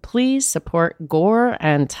them. Please support Gore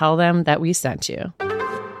and tell them that we sent you.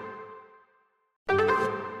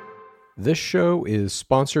 This show is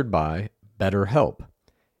sponsored by BetterHelp.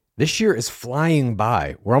 This year is flying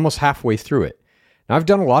by. We're almost halfway through it. Now, I've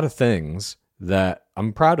done a lot of things that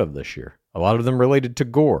I'm proud of this year. A lot of them related to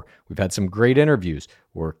Gore. We've had some great interviews.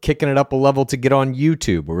 We're kicking it up a level to get on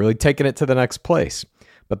YouTube. We're really taking it to the next place.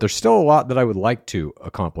 But there's still a lot that I would like to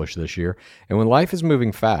accomplish this year. And when life is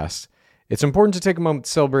moving fast, It's important to take a moment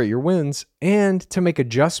to celebrate your wins and to make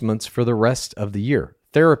adjustments for the rest of the year.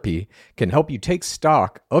 Therapy can help you take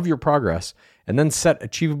stock of your progress and then set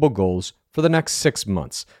achievable goals for the next 6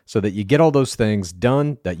 months so that you get all those things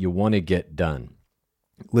done that you want to get done.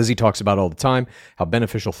 Lizzie talks about all the time how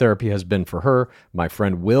beneficial therapy has been for her. My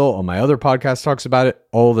friend Will on my other podcast talks about it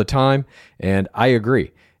all the time, and I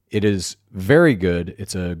agree. It is very good.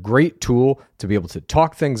 It's a great tool to be able to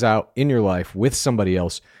talk things out in your life with somebody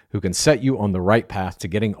else who can set you on the right path to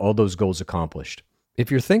getting all those goals accomplished.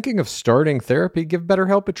 If you're thinking of starting therapy, give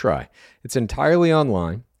BetterHelp a try. It's entirely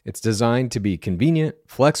online. It's designed to be convenient,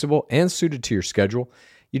 flexible, and suited to your schedule.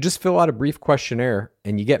 You just fill out a brief questionnaire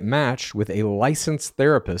and you get matched with a licensed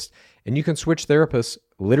therapist, and you can switch therapists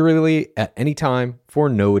literally at any time for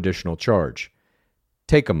no additional charge.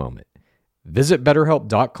 Take a moment. Visit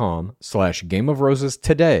BetterHelp.com/Game of Roses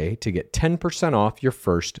today to get 10% off your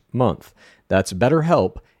first month. That's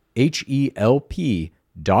BetterHelp,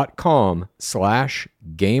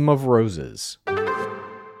 HELP.com/Game of Roses.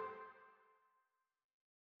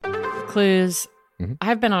 Clues.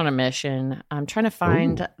 I've been on a mission. I'm trying to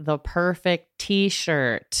find the perfect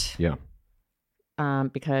t-shirt. Yeah.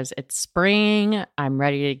 Because it's spring. I'm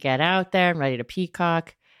ready to get out there. I'm ready to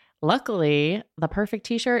peacock. Luckily, the perfect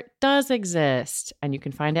t-shirt does exist, and you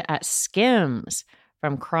can find it at Skims.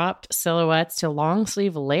 From cropped silhouettes to long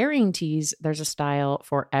sleeve layering tees, there's a style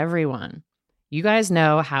for everyone. You guys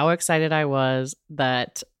know how excited I was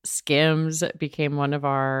that Skims became one of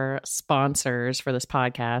our sponsors for this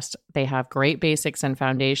podcast. They have great basics and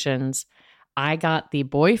foundations. I got the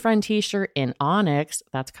boyfriend t-shirt in onyx.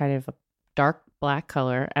 That's kind of a dark black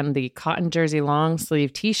color, and the cotton jersey long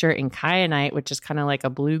sleeve t-shirt in kyanite, which is kind of like a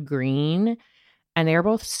blue green. And they're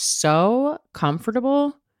both so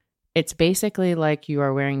comfortable. It's basically like you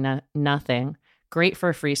are wearing nothing. Great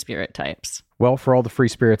for free spirit types. Well, for all the free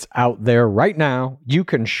spirits out there right now, you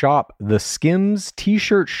can shop the Skims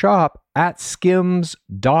t-shirt shop at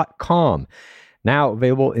skims.com. Now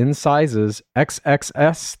available in sizes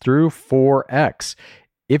XXS through 4X.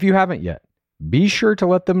 If you haven't yet, be sure to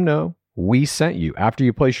let them know we sent you. After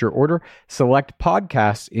you place your order, select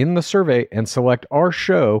podcasts in the survey and select our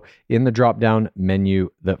show in the drop-down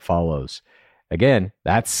menu that follows. Again,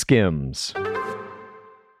 that's Skims.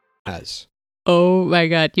 Oh my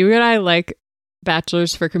God. You and I like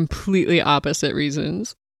Bachelors for completely opposite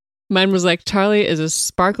reasons. Mine was like, Charlie is a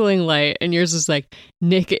sparkling light, and yours is like,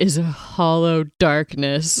 Nick is a hollow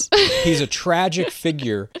darkness. He's a tragic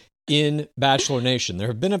figure in Bachelor Nation. There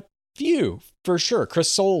have been a few, for sure. Chris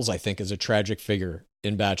Soules, I think, is a tragic figure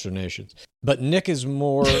in Bachelor Nation. But Nick is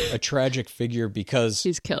more a tragic figure because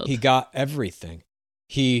he's killed. He got everything.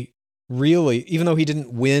 He really, even though he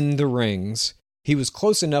didn't win the rings, he was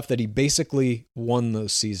close enough that he basically won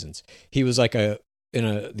those seasons. He was like the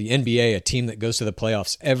NBA, a team that goes to the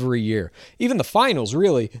playoffs every year. Even the finals,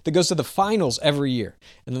 really, that goes to the finals every year.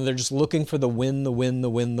 And then they're just looking for the win.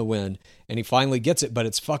 And he finally gets it, but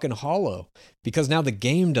it's fucking hollow because now the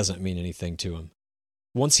game doesn't mean anything to him.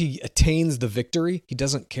 Once he attains the victory, he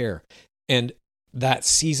doesn't care. And that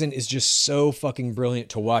season is just so fucking brilliant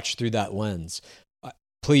to watch through that lens.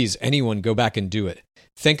 Please, anyone, go back and do it.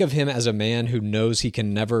 Think of him as a man who knows he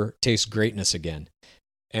can never taste greatness again.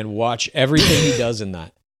 And watch everything he does in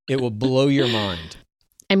that. It will blow your mind.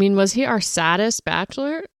 I mean, was he our saddest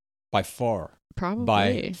bachelor? By far. Probably.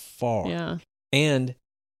 By far. Yeah. And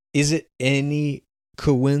is it any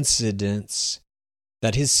coincidence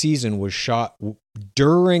that his season was shot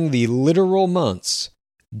during the literal months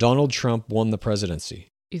Donald Trump won the presidency?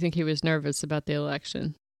 You think he was nervous about the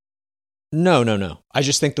election? No. I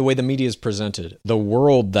just think the way the media is presented, the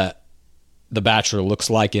world that The Bachelor looks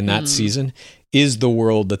like in that season is the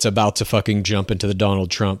world that's about to fucking jump into the Donald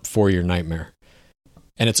Trump 4-year nightmare.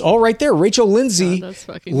 And it's all right there. Rachel Lindsay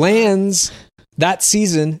lands that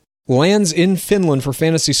season, lands in Finland for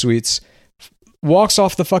Fantasy Suites, walks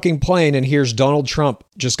off the fucking plane and hears Donald Trump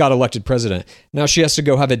just got elected president. Now she has to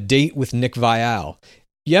go have a date with Nick Viall.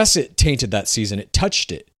 Yes, it tainted that season. It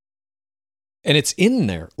touched it. And it's in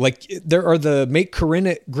there. Like, there are the Make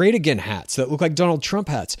Corinna Great Again hats that look like Donald Trump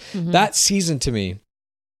hats. Mm-hmm. That season to me,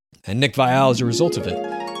 and Nick Viall as a result of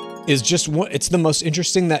it, is just one. It's the most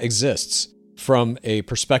interesting that exists from a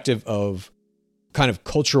perspective of kind of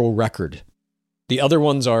cultural record. The other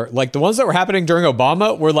ones are, like, the ones that were happening during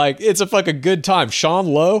Obama were like, it's a fucking good time. Sean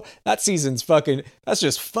Lowe, that season's fucking, that's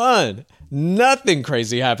just fun. Nothing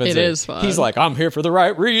crazy happens. It is fun. He's like, I'm here for the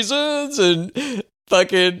right reasons, and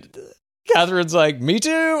fucking... Catherine's like, me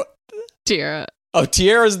too? Tiara. Oh,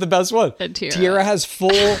 Tiara's the best one. And Tiara has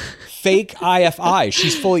full fake IFI.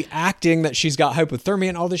 She's fully acting that she's got hypothermia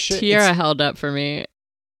and all this shit. Tiara held up for me.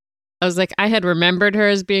 I was like, I had remembered her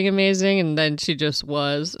as being amazing, and then she just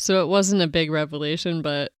was. So it wasn't a big revelation,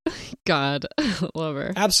 but God, love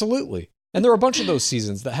her. Absolutely. And there were a bunch of those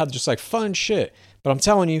seasons that had just like fun shit. But I'm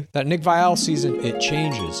telling you, that Nick Viall season, it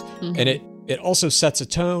changes. Mm-hmm. And it also sets a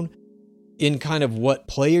tone in kind of what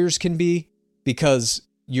players can be, because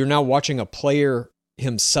you're now watching a player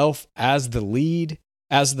himself as the lead,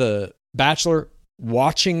 as the Bachelor,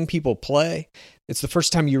 watching people play. It's the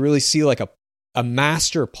first time you really see like a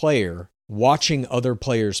master player watching other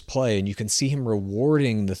players play, and you can see him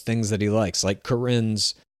rewarding the things that he likes, like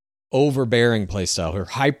Corinne's overbearing playstyle, her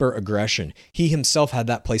hyper aggression. He himself had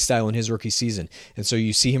that playstyle in his rookie season, and so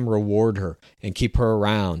you see him reward her and keep her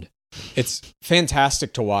around. It's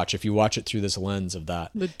fantastic to watch if you watch it through this lens of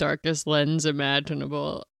that. The darkest lens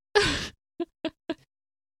imaginable.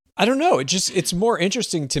 I don't know. It's more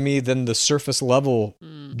interesting to me than the surface level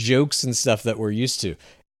jokes and stuff that we're used to.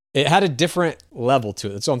 It had a different level to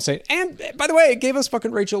it. That's all I'm saying. And by the way, it gave us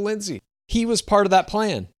fucking Rachel Lindsay. He was part of that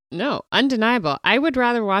plan. No, undeniable. I would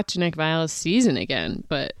rather watch Nick Viall's season again,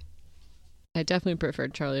 but I definitely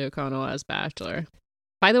preferred Charlie O'Connell as Bachelor.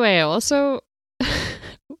 By the way, I also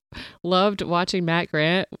loved watching Matt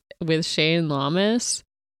Grant with Shane Lamas.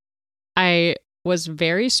 I was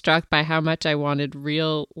very struck by how much I wanted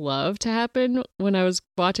real love to happen when I was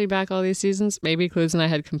watching back all these seasons. Maybe Clues and I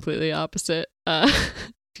had completely opposite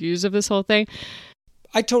views of this whole thing.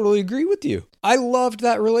 I totally agree with you. I loved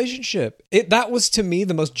that relationship. That was, to me,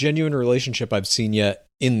 the most genuine relationship I've seen yet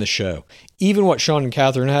in the show. Even what Sean and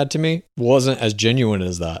Catherine had to me wasn't as genuine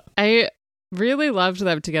as that. I really loved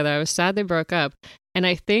them together. I was sad they broke up. And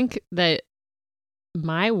I think that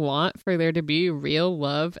my want for there to be real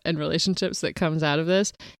love and relationships that comes out of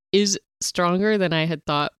this is stronger than I had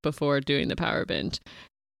thought before doing the Power Binge.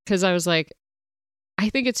 Because I was like, I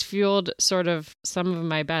think it's fueled sort of some of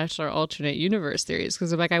my Bachelor alternate universe theories,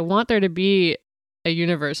 because I'm like, I want there to be a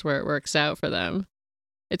universe where it works out for them.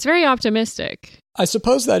 It's very optimistic. I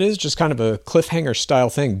suppose that is just kind of a cliffhanger style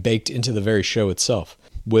thing baked into the very show itself.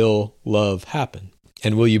 Will love happen?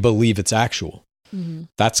 And will you believe it's actual? Mm-hmm.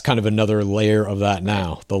 That's kind of another layer of that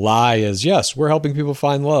now. The lie is, yes, we're helping people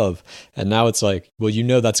find love. And now it's like, well, you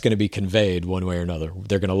know that's going to be conveyed one way or another.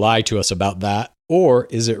 They're going to lie to us about that. Or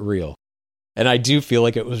is it real? And I do feel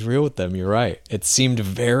like it was real with them. You're right. It seemed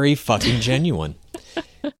very fucking genuine.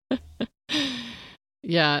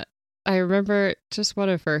 Yeah. I remember just one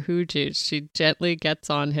of her hoojies. She gently gets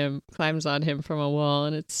on him, climbs on him from a wall,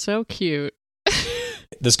 and it's so cute.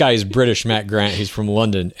 This guy is British, Matt Grant. He's from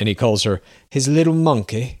London, and he calls her his little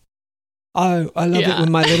monkey. Oh, I love it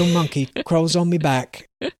when my little monkey crawls on me back.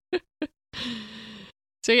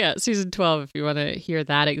 So yeah, season 12, if you want to hear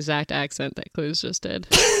that exact accent that Clues just did.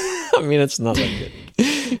 I mean, it's not that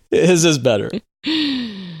good. His is better.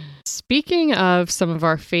 Speaking of some of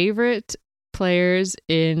our favorite players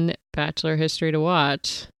in Bachelor history to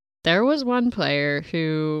watch, there was one player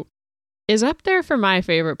who is up there for my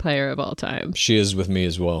favorite player of all time. She is with me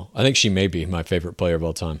as well. I think she may be my favorite player of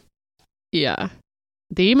all time. Yeah.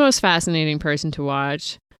 The most fascinating person to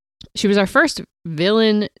watch. She was our first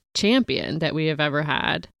villain champion that we have ever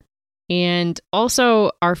had. And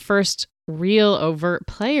also our first real overt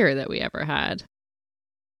player that we ever had.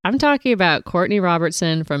 I'm talking about Courtney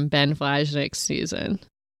Robertson from Ben Flajnik's season.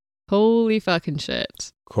 Holy fucking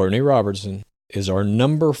shit. Courtney Robertson is our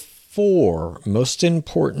number 4 most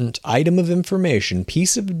important item of information,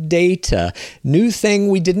 piece of data, new thing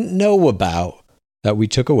we didn't know about that we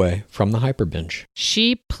took away from the Hyperbinge.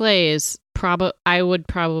 She plays, I would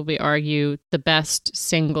probably argue, the best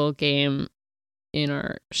single game in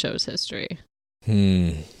our show's history.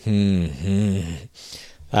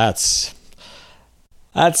 That's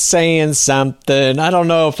saying something. I don't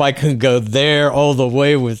know if I can go there all the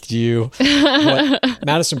way with you. What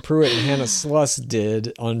Madison Pruitt and Hannah Sluss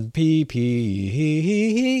did on PP's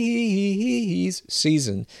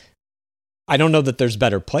season. I don't know that there's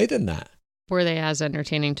better play than that. Were they as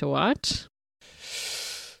entertaining to watch?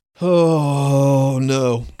 Oh,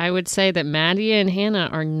 no. I would say that Maddie and Hannah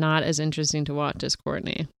are not as interesting to watch as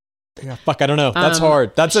Courtney. Yeah, fuck, I don't know. That's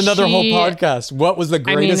hard. That's another whole podcast. What was the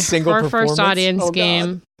greatest single performance? Her first audience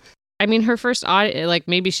game. I mean, her first audience, like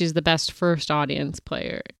maybe she's the best first audience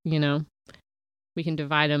player, you know? We can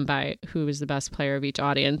divide them by who is the best player of each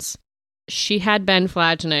audience. She had Ben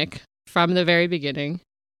Flajnik from the very beginning,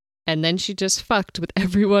 and then she just fucked with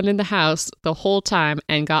everyone in the house the whole time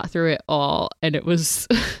and got through it all, and it was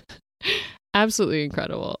absolutely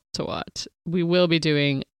incredible to watch. We will be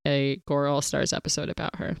doing a Gore All-Stars episode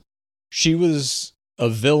about her. She was a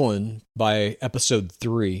villain by episode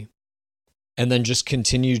 3. and then just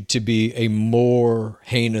continued to be a more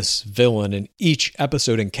heinous villain in each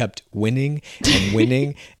episode and kept winning and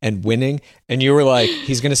winning and winning. And you were like,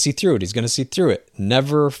 he's going to see through it. He's going to see through it.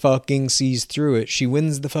 Never fucking sees through it. She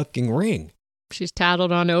wins the fucking ring. She's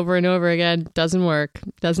tattled on over and over again. Doesn't work.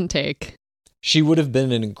 Doesn't take. She would have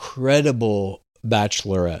been an incredible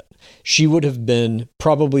bachelorette. She would have been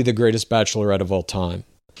probably the greatest bachelorette of all time.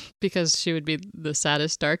 Because she would be the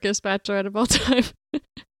saddest, darkest bachelorette of all time.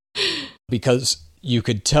 Because you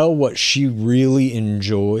could tell what she really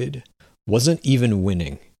enjoyed wasn't even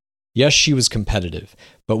winning. Yes, she was competitive,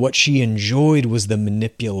 but what she enjoyed was the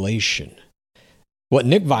manipulation. What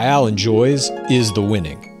Nick Viall enjoys is the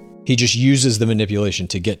winning. He just uses the manipulation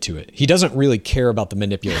to get to it. He doesn't really care about the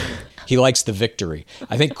manipulating. He likes the victory.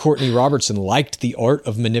 I think Courtney Robertson liked the art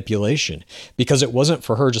of manipulation because it wasn't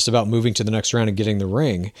for her just about moving to the next round and getting the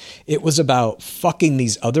ring. It was about fucking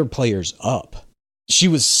these other players up. She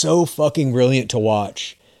was so fucking brilliant to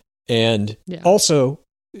watch. And also,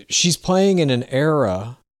 she's playing in an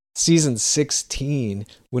era, season 16,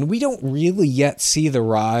 when we don't really yet see the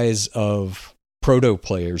rise of proto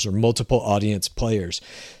players or multiple audience players.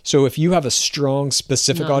 So if you have a strong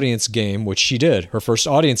specific audience game, which she did, her first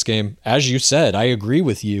audience game, as you said, I agree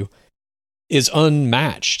with you, is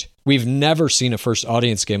unmatched. We've never seen a first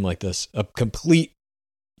audience game like this. A complete,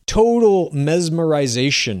 total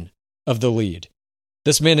mesmerization of the lead.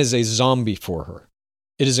 This man is a zombie for her.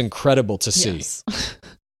 It is incredible to see. Yes.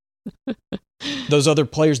 Those other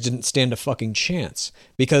players didn't stand a fucking chance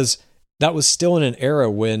because that was still in an era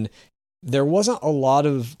when there wasn't a lot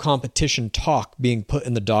of competition talk being put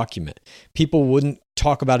in the document. People wouldn't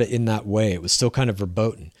talk about it in that way. It was still kind of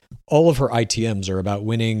verboten. All of her ITMs are about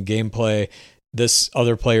winning, gameplay. This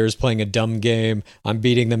other player is playing a dumb game. I'm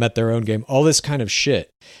beating them at their own game. All this kind of shit.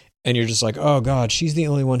 And you're just like, oh God, she's the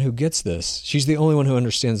only one who gets this. She's the only one who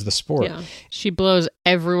understands the sport. Yeah. She blows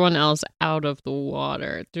everyone else out of the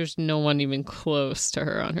water. There's no one even close to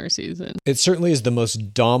her on her season. It certainly is the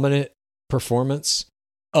most dominant performance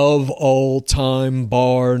of all time,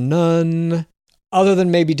 bar none, other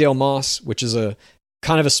than maybe Dale Moss, which is a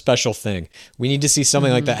kind of a special thing. We need to see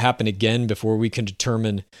something like that happen again before we can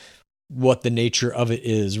determine what the nature of it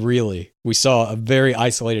is, really. We saw a very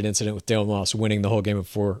isolated incident with Dale Moss winning the whole game of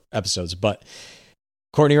 4 episodes, but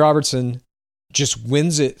Courtney Robertson just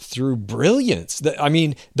wins it through brilliance.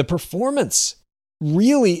 The performance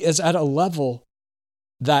really is at a level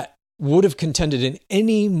that would have contended in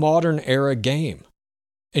any modern era game.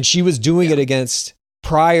 And she was doing it against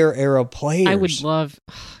prior era players. I would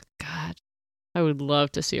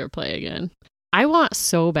love to see her play again. I want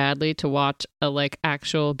so badly to watch a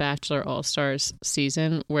actual Bachelor All-Stars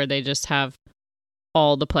season where they just have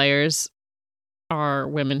all the players are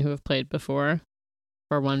women who have played before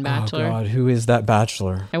for one Bachelor. Oh God, who is that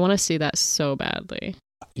Bachelor? I want to see that so badly.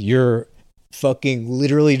 You're fucking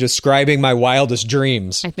literally describing my wildest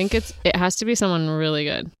dreams. I think it has to be someone really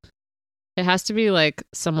good. It has to be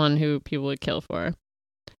someone who people would kill for.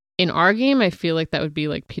 In our game, I feel like that would be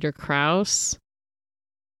Peter Krause.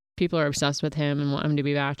 People are obsessed with him and want him to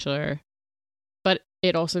be Bachelor. But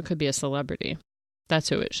it also could be a celebrity. That's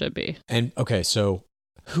who it should be. And okay, so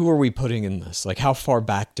who are we putting in this? How far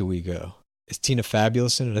back do we go? Is Tina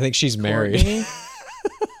Fabulous in it? I think she's married.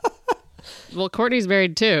 Well, Courtney's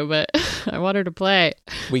married too, but I want her to play.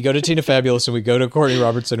 We go to Tina Fabulous and we go to Courtney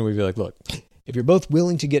Robertson and we'd be like, look, if you're both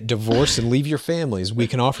willing to get divorced and leave your families, we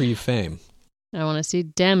can offer you fame. I want to see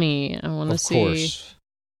Demi. I want to see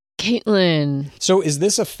Caitlyn. So is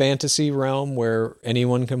this a fantasy realm where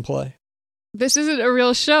anyone can play? This isn't a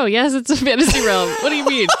real show. Yes, it's a fantasy realm. What do you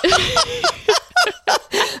mean?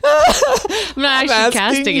 I'm not actually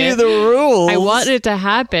casting it. The rules. I want it to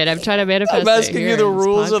happen. I'm trying to manifest it. I'm asking you the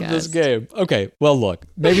rules of this game. Okay, well, look,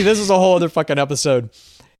 maybe this is a whole other fucking episode.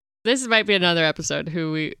 This might be another episode.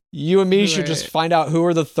 You and me should just find out who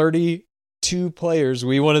are the 32 players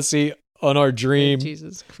we want to see on our dream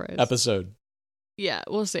Jesus Christ episode. Yeah,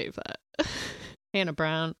 we'll save that. Hannah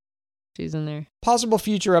Brown, she's in there. Possible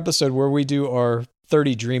future episode where we do our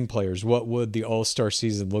 30 dream players. What would the all-star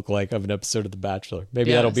season look like of an episode of The Bachelor?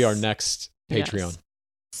 Maybe that'll be our next Patreon. Yes.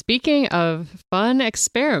 Speaking of fun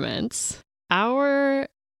experiments, our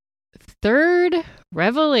third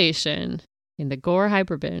revelation in the Gore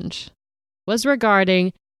Hyperbinge was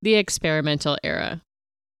regarding the experimental era.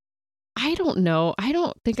 I don't know. I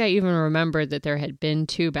don't think I even remembered that there had been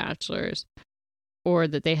 2 bachelors or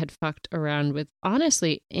that they had fucked around with,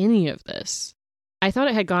 honestly, any of this. I thought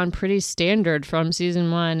it had gone pretty standard from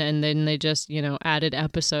season 1, and then they just, added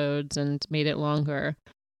episodes and made it longer.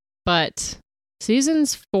 But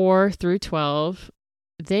seasons 4 through 12,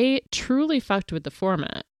 they truly fucked with the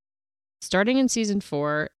format. starting in season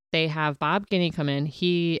 4, they have Bob Guinea come in.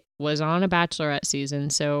 He was on a Bachelorette season,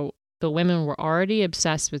 so the women were already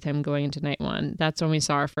obsessed with him going into night 1. That's when we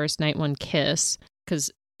saw our first night 1 kiss,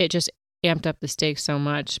 because it just amped up the stakes so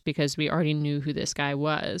much because we already knew who this guy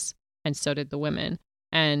was, and so did the women.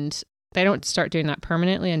 And they don't start doing that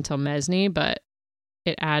permanently until Mesney, but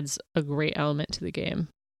it adds a great element to the game.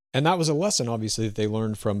 And that was a lesson, obviously, that they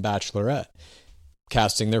learned from Bachelorette,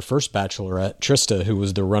 casting their first Bachelorette, Trista, who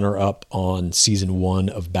was the runner-up on season 1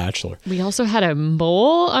 of Bachelor. We also had a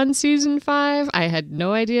mole on season 5. I had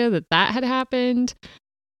no idea that had happened.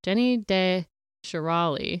 Jenny de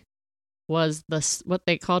Shirali was what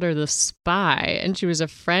they called her, the spy, and she was a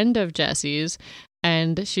friend of Jesse's,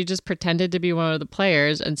 and she just pretended to be one of the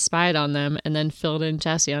players and spied on them and then filled in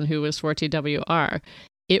Jesse on who was 4TWR.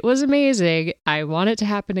 It was amazing. I want it to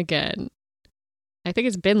happen again. I think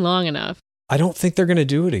it's been long enough. I don't think they're going to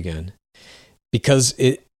do it again because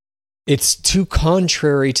it's too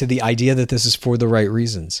contrary to the idea that this is for the right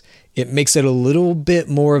reasons. It makes it a little bit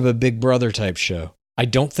more of a Big Brother type show. I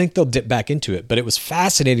don't think they'll dip back into it, but it was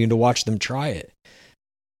fascinating to watch them try it.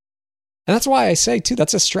 And that's why I say, too,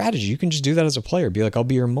 that's a strategy. You can just do that as a player. Be like, I'll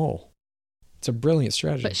be your mole. It's a brilliant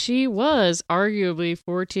strategy. But she was arguably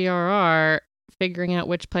 4TRR, figuring out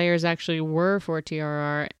which players actually were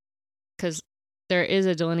 4TRR, because there is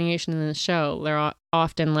a delineation in the show. They're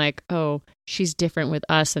often like, oh, she's different with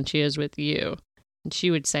us than she is with you. And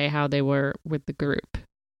she would say how they were with the group.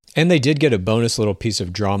 And they did get a bonus little piece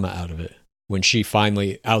of drama out of it when she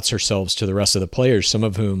finally outs herself to the rest of the players, some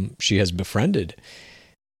of whom she has befriended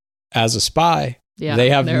as a spy. Yeah, they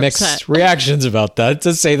have mixed reactions about that,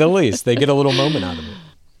 to say the least. They get a little moment out of it.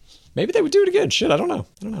 Maybe they would do it again. Shit, I don't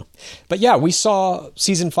know. But yeah, we saw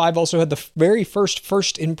season 5 also had the very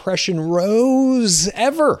first impression rose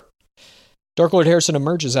ever. Dark Lord Harrison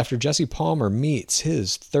emerges after Jesse Palmer meets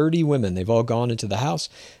his 30 women. They've all gone into the house.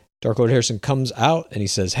 Dark Lord Harrison comes out and he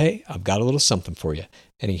says, hey, I've got a little something for you.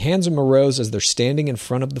 And he hands him a rose as they're standing in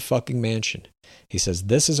front of the fucking mansion. He says,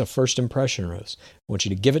 this is a first impression rose. I want you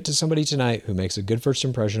to give it to somebody tonight who makes a good first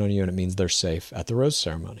impression on you, and it means they're safe at the rose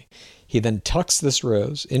ceremony. He then tucks this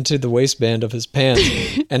rose into the waistband of his pants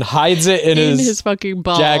and hides it in his fucking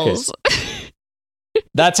balls. Jacket.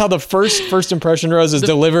 That's how the first impression rose is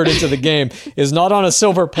delivered into the game, is not on a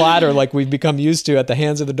silver platter like we've become used to at the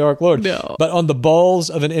hands of the Dark Lord, but on the balls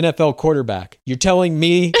of an NFL quarterback. You're telling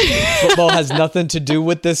me football has nothing to do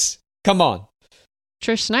with this? Come on.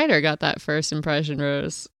 Trish Snyder got that first impression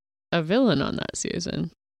rose, a villain on that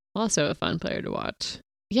season. Also a fun player to watch.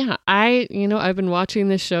 Yeah, I've been watching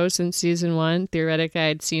this show since season 1. Theoretically,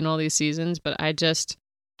 I'd seen all these seasons, but I just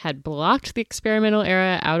had blocked the experimental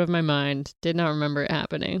era out of my mind. Did not remember it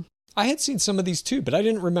happening. I had seen some of these too, but I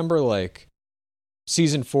didn't remember, like,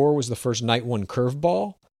 season 4 was the first night 1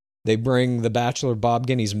 curveball. They bring the Bachelor Bob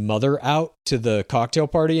Guinea's mother out to the cocktail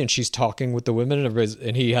party, and she's talking with the women,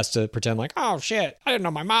 and he has to pretend like, oh shit, I didn't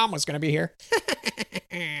know my mom was going to be here.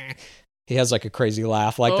 He has like a crazy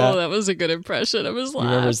laugh like that. Oh, that was a good impression of his laugh. You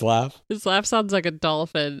remember his laugh? His laugh sounds like a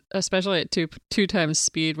dolphin, especially at two times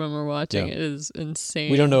speed when we're watching. Yeah. It is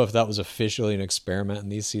insane. We don't know if that was officially an experiment in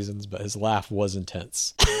these seasons, but his laugh was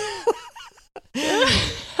intense.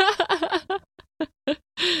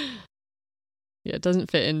 Yeah, it doesn't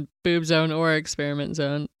fit in boob zone or experiment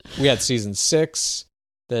zone. We had season 6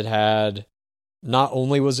 that had, not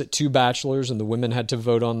only was it 2 bachelors and the women had to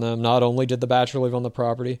vote on them, not only did the bachelor live on the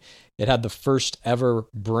property, it had the first ever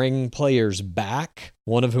bring players back,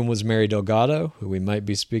 one of whom was Mary Delgado, who we might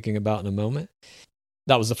be speaking about in a moment.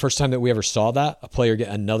 That was the first time that we ever saw that, a player get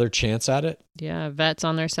another chance at it. Yeah, vets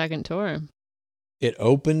on their second tour. It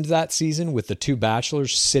opened that season with the 2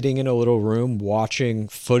 bachelors sitting in a little room watching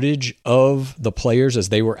footage of the players as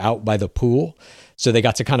they were out by the pool. So they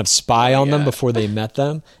got to kind of spy on them before they met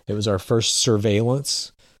them. It was our first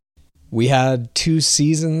surveillance. We had 2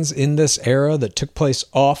 seasons in this era that took place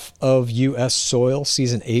off of U.S. soil.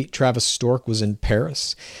 Season 8, Travis Stork was in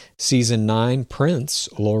Paris. Season 9, Prince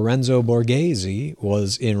Lorenzo Borghese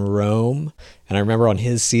was in Rome. And I remember on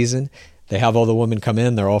his season, they have all the women come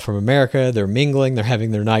in. They're all from America. They're mingling. They're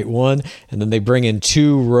having their night 1. And then they bring in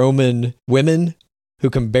 2 Roman women who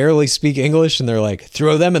can barely speak English. And they're like,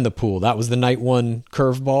 throw them in the pool. That was the night 1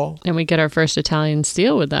 curveball. And we get our first Italian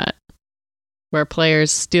steal with that, where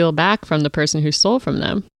players steal back from the person who stole from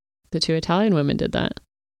them. The 2 Italian women did that.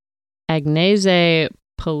 Agnese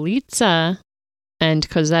Polizza and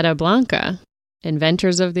Cosetta Blanca,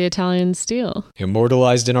 inventors of the Italian steal.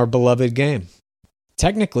 Immortalized in our beloved game.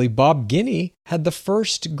 Technically, Bob Guinea had the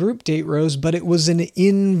first group date rose, but it was an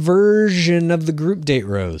inversion of the group date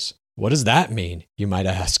rose. What does that mean, you might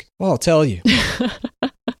ask? Well, I'll tell you.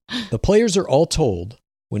 The players are all told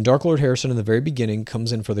when Dark Lord Harrison in the very beginning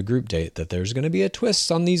comes in for the group date that there's going to be a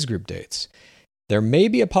twist on these group dates. There may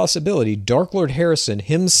be a possibility Dark Lord Harrison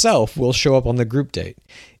himself will show up on the group date.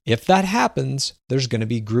 If that happens, there's going to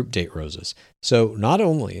be group date roses. So not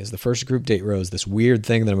only is the first group date rose this weird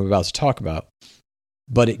thing that I'm about to talk about,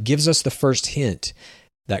 but it gives us the first hint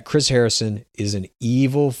that Chris Harrison is an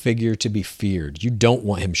evil figure to be feared. You don't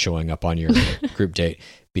want him showing up on your group date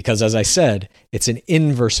because, as I said, it's an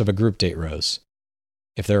inverse of a group date rose.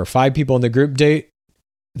 If there are 5 people in the group date,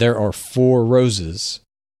 there are 4 roses.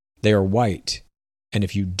 They are white. And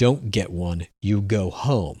if you don't get one, you go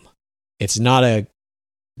home. It's not a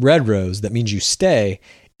red rose that means you stay.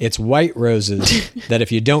 It's white roses that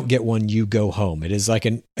if you don't get one, you go home. It is like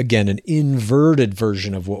an inverted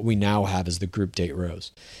version of what we now have as the group date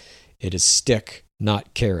rose. It is stick,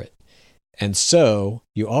 not carrot. And so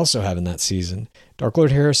you also have in that season, Dark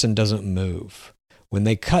Lord Harrison doesn't move. When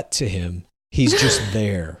they cut to him, he's just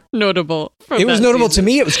there. Notable. It was notable to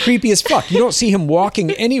me. It was creepy as fuck. You don't see him walking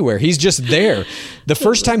anywhere. He's just there. The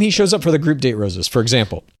first time he shows up for the group date roses, for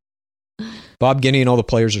example, Bob Guinea and all the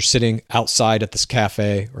players are sitting outside at this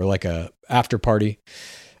cafe or like a after party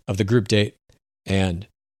of the group date. And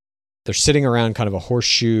they're sitting around kind of a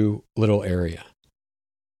horseshoe little area.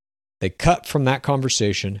 They cut from that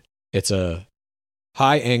conversation. It's a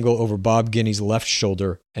high angle over Bob Guinea's left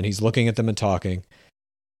shoulder, and he's looking at them and talking.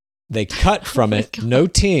 They cut from it, no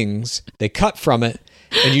tings. They cut from it,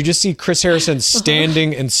 and you just see Chris Harrison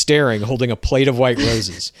standing and staring, holding a plate of white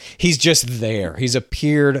roses. He's just there. He's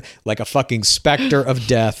appeared like a fucking specter of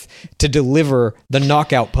death to deliver the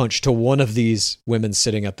knockout punch to one of these women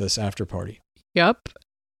sitting at this after party. Yep.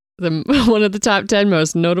 One of the top 10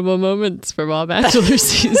 most notable moments from all Bachelor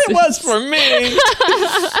seasons. It was for me.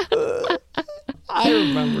 I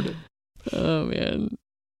remembered it. Oh, man.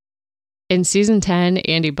 In season 10,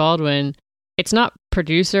 Andy Baldwin, it's not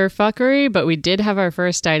producer fuckery, but we did have our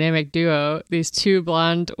first dynamic duo. These 2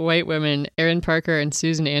 blonde white women, Erin Parker and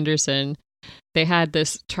Susan Anderson. They had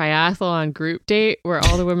this triathlon group date where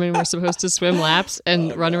all the women were supposed to swim laps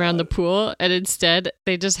and run around the pool. And instead,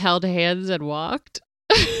 they just held hands and walked.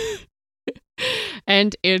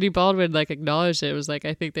 And Andy Baldwin acknowledged it. It was like,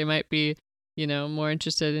 I think they might be, more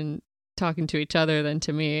interested in talking to each other than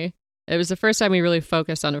to me. It was the first time we really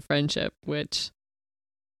focused on a friendship, which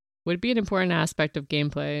would be an important aspect of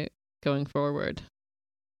gameplay going forward.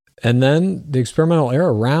 And then the experimental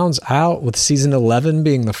era rounds out with season 11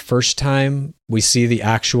 being the first time we see the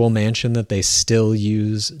actual mansion that they still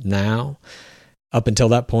use now. Up until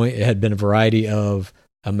that point, it had been a variety of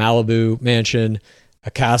a Malibu mansion,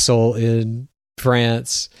 a castle in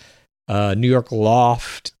France, a New York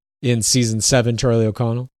loft in season 7, Charlie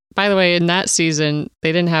O'Connell. By the way, in that season,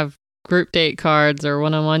 they didn't have group date cards or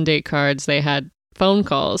one-on-one date cards. They had phone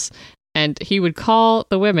calls, and he would call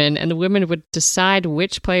the women, and the women would decide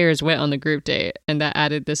which players went on the group date, and that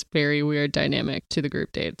added this very weird dynamic to the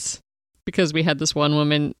group dates. Because we had this one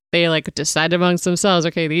woman, they decided amongst themselves,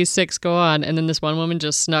 okay, these 6 go on, and then this one woman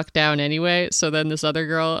just snuck down anyway, so then this other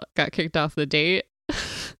girl got kicked off the date.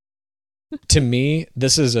 To me,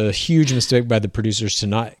 this is a huge mistake by the producers to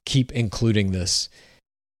not keep including this.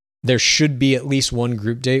 There should be at least one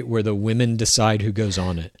group date where the women decide who goes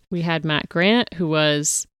on it. We had Matt Grant, who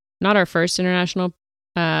was not our first international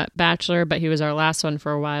bachelor, but he was our last one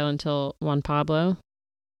for a while until Juan Pablo,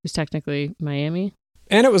 who's technically Miami.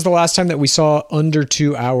 And it was the last time that we saw under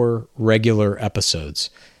 2-hour regular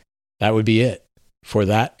episodes. That would be it for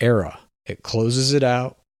that era. It closes it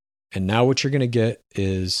out. And now what you're going to get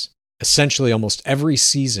is essentially almost every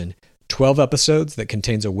season, 12 episodes that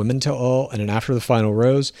contains a women tell all and an after the final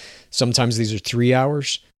rose. Sometimes these are 3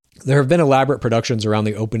 hours. There have been elaborate productions around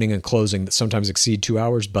the opening and closing that sometimes exceed 2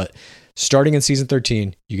 hours, but starting in season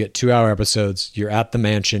 13, you get 2-hour episodes. You're at the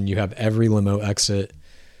mansion. You have every limo exit.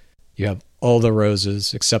 You have all the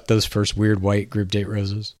roses except those first weird white group date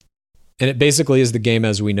roses. And it basically is the game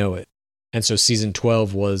as we know it. And so season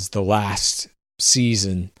 12 was the last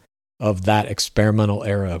season of that experimental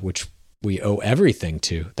era, which we owe everything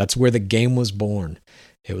to. That's where the game was born.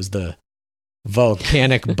 It was the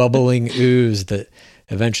volcanic bubbling ooze that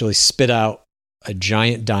eventually spit out a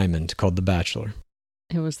giant diamond called The Bachelor.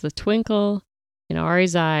 It was the twinkle in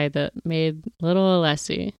Ari's eye that made little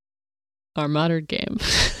Alessi our modern game.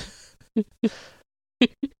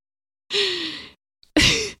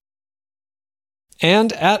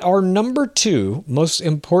 And at our number 2 most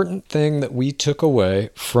important thing that we took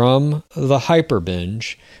away from the hyper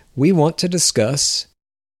binge, we want to discuss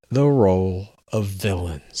the role of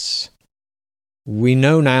villains. We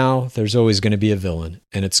know now there's always going to be a villain,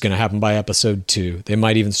 and it's going to happen by episode 2. They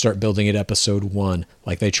might even start building at episode 1,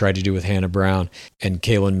 like they tried to do with Hannah Brown and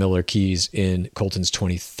Kaylin Miller-Keyes in Colton's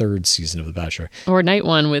 23rd season of The Bachelor. Or night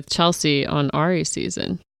 1 with Chelsea on Ari's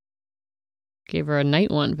season. Gave her a night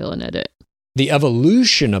 1 villain edit. The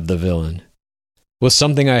evolution of the villain was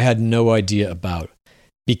something I had no idea about.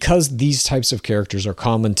 Because these types of characters are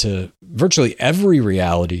common to virtually every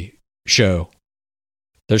reality show,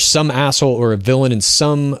 there's some asshole or a villain in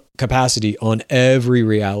some capacity on every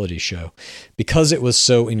reality show. Because it was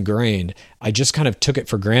so ingrained, I just kind of took it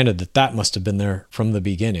for granted that must have been there from the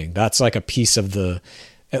beginning. That's like a piece of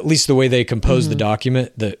at least the way they composed the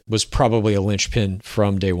document, that was probably a linchpin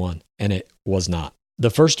from day one, and it was not.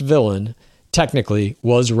 The first villain, technically,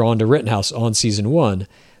 was Rhonda Rittenhouse on season 1,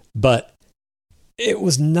 but it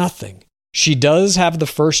was nothing. She does have the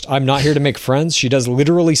first "I'm not here to make friends." She does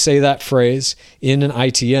literally say that phrase in an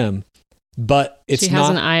ITM, but it's not. She has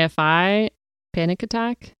an IFI panic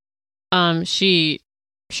attack. She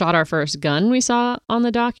shot our first gun we saw on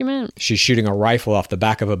the document. She's shooting a rifle off the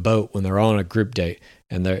back of a boat when they're on a group date,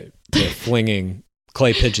 and they're flinging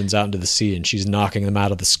clay pigeons out into the sea, and she's knocking them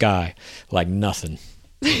out of the sky like nothing.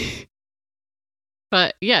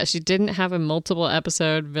 But yeah, she didn't have a multiple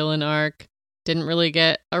episode villain arc. Didn't really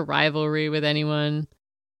get a rivalry with anyone.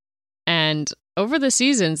 And over the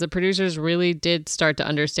seasons, the producers really did start to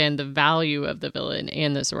understand the value of the villain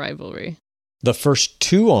and this rivalry. The first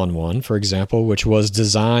 2-on-1, for example, which was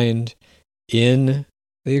designed in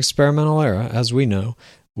the experimental era, as we know,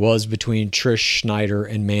 was between Trish Schneider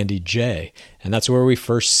and Mandy J. And that's where we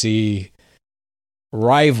first see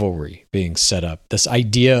rivalry being set up. This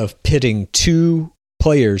idea of pitting two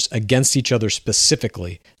players against each other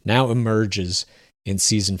specifically now emerges in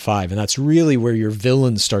season 5. And that's really where your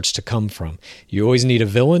villain starts to come from. You always need a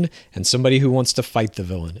villain and somebody who wants to fight the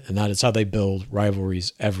villain. And that is how they build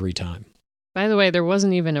rivalries every time. By the way, there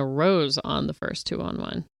wasn't even a rose on the first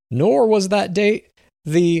 2-on-1. Nor was that date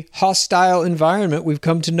the hostile environment we've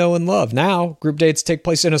come to know and love. Now, group dates take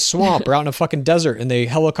place in a swamp or out in a fucking desert, and they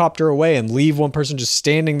helicopter away and leave one person just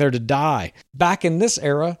standing there to die. Back in this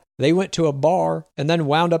era, they went to a bar and then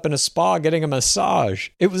wound up in a spa getting a massage.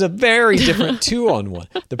 It was a very different 2-on-1.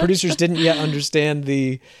 The producers didn't yet understand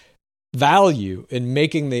the value in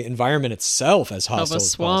making the environment itself as hostile of a as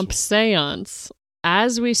swamp possible. seance.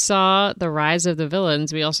 As we saw the rise of the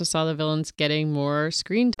villains, we also saw the villains getting more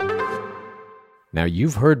screen time. Now,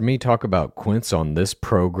 you've heard me talk about Quince on this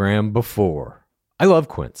program before. I love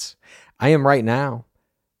Quince. I am right now,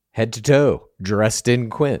 head to toe, dressed in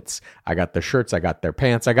Quince. I got their shirts, I got their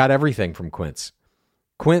pants, I got everything from Quince.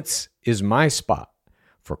 Quince is my spot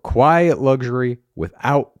for quiet luxury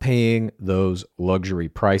without paying those luxury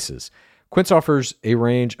prices. Quince offers a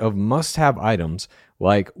range of must-have items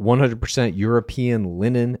like 100% European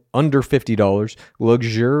linen under $50,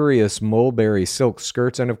 luxurious mulberry silk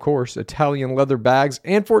skirts, and of course, Italian leather bags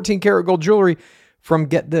and 14-karat gold jewelry from,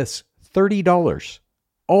 get this, $30.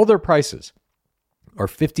 All their prices are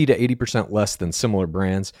 50 to 80% less than similar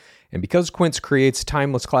brands. And because Quince creates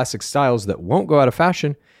timeless classic styles that won't go out of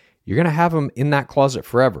fashion, you're going to have them in that closet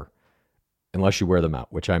forever. Unless you wear them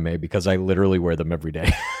out, which I may, because I literally wear them every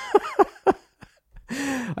day.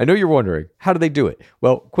 I know you're wondering, how do they do it?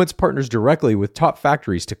 Well, Quince partners directly with top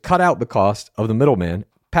factories to cut out the cost of the middleman,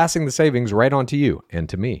 passing the savings right on to you and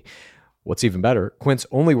to me. What's even better, Quince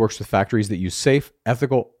only works with factories that use safe,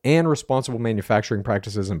 ethical, and responsible manufacturing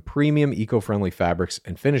practices and premium eco-friendly fabrics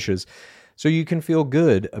and finishes, so you can feel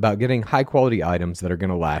good about getting high-quality items that are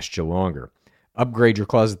going to last you longer. Upgrade your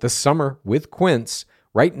closet this summer with Quince.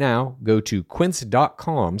 Right now, go to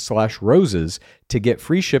quince.com/roses to get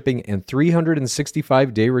free shipping and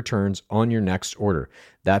 365-day returns on your next order.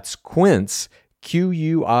 That's Quince,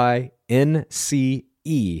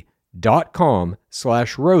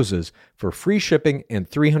 QUINCE.com/roses for free shipping and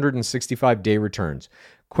 365-day returns.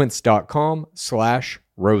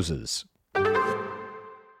 Quince.com/roses.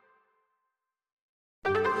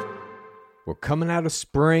 We're coming out of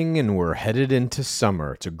spring and we're headed into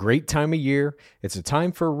summer. It's a great time of year. It's a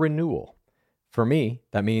time for renewal. For me,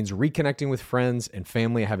 that means reconnecting with friends and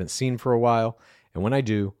family I haven't seen for a while. And when I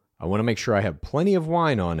do, I want to make sure I have plenty of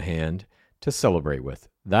wine on hand to celebrate with.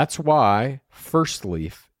 That's why First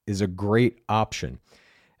Leaf is a great option.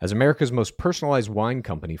 As America's most personalized wine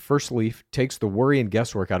company, First Leaf takes the worry and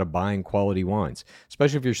guesswork out of buying quality wines,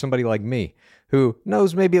 especially if you're somebody like me who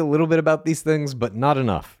knows maybe a little bit about these things, but not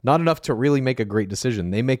enough. Not enough to really make a great decision.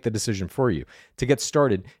 They make the decision for you. To get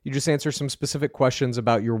started, you just answer some specific questions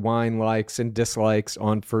about your wine likes and dislikes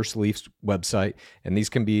on First Leaf's website. And these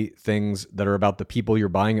can be things that are about the people you're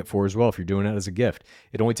buying it for as well, if you're doing it as a gift.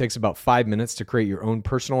 It only takes about 5 minutes to create your own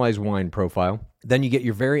personalized wine profile. Then you get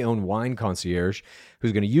your very own wine concierge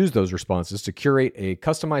who's going to use those responses to curate a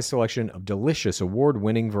customized selection of delicious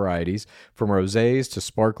award-winning varieties from rosés to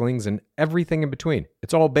sparklings and everything in between.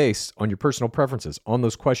 It's all based on your personal preferences, on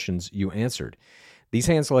those questions you answered. These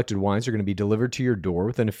hand-selected wines are going to be delivered to your door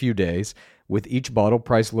within a few days, with each bottle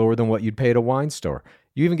priced lower than what you'd pay at a wine store.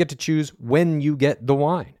 You even get to choose when you get the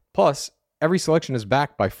wine. Plus, every selection is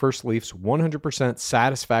backed by First Leaf's 100%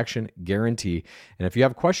 satisfaction guarantee. And if you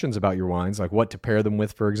have questions about your wines, like what to pair them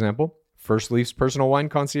with, for example, First Leaf's personal wine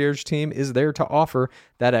concierge team is there to offer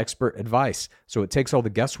that expert advice. So it takes all the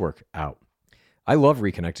guesswork out. I love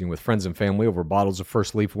reconnecting with friends and family over bottles of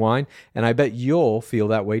First Leaf wine, and I bet you'll feel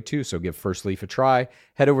that way too. So give First Leaf a try.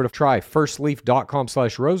 Head over to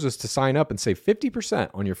tryfirstleaf.com/roses to sign up and save 50%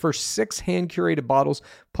 on your first 6 hand-curated bottles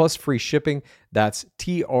plus free shipping. That's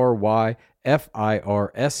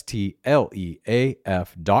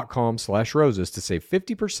tryfirstleaf.com/roses to save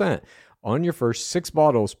 50% on your first 6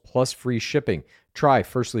 bottles plus free shipping. Try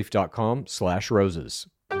firstleaf.com/roses.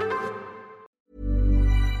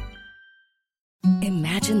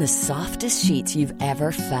 Imagine the softest sheets you've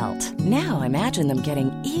ever felt. Now imagine them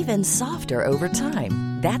getting even softer over time.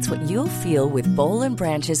 That's what you'll feel with Boll &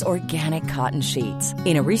 Branch's organic cotton sheets.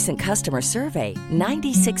 In a recent customer survey,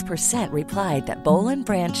 96% replied that Boll &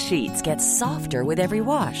 Branch sheets get softer with every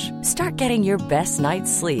wash. Start getting your best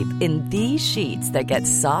night's sleep in these sheets that get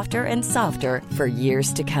softer and softer for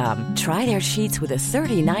years to come. Try their sheets with a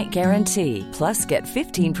 30-night guarantee. Plus, get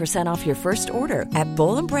 15% off your first order at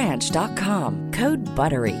bollandbranch.com. Code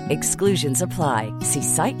BUTTERY. Exclusions apply. See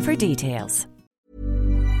site for details.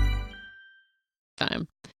 Time.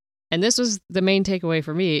 And this was the main takeaway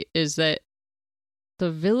for me, is that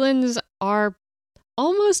the villains are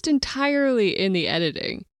almost entirely in the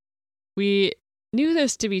editing. We knew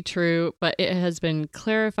this to be true, but it has been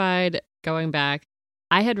clarified going back.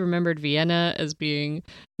 I had remembered Vienna as being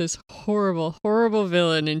this horrible, horrible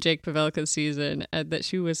villain in Jake Pavelka's season, and that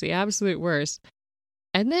she was the absolute worst.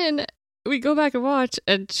 And then we go back and watch,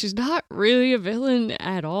 and she's not really a villain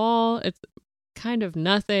at all. It's kind of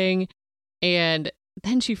nothing. And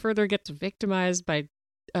then she further gets victimized by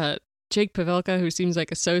Jake Pavelka, who seems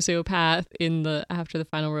like a sociopath after the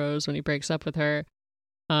final rose when he breaks up with her.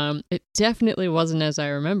 It definitely wasn't as I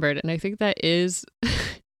remembered, and I think that is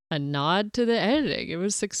a nod to the editing. It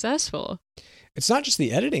was successful. It's not just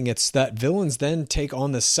the editing, it's that villains then take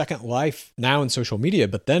on this second life now in social media,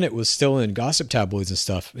 but then it was still in gossip tabloids and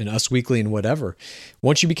stuff, in Us Weekly and whatever.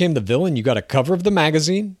 Once you became the villain, you got a cover of the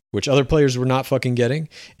magazine, which other players were not fucking getting,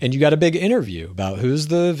 and you got a big interview about who's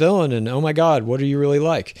the villain and, oh my God, what are you really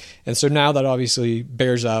like? And so now that obviously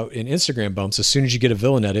bears out in Instagram bumps. As soon as you get a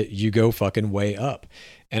villain edit, you go fucking way up.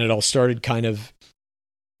 And it all started kind of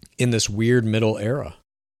in this weird middle era.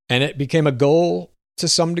 And it became a goal to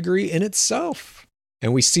some degree in itself.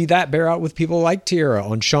 And we see that bear out with people like Tierra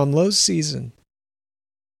on Sean Lowe's season.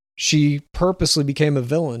 She purposely became a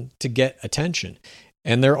villain to get attention.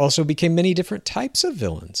 And there also became many different types of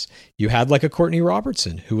villains. You had like a Courtney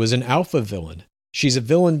Robertson, who was an alpha villain. She's a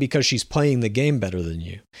villain because she's playing the game better than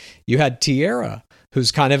you. You had Tierra,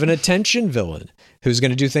 who's kind of an attention villain, who's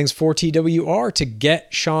going to do things for TWR to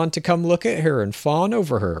get Sean to come look at her and fawn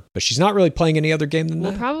over her. But she's not really playing any other game than that.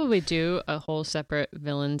 We'll probably do a whole separate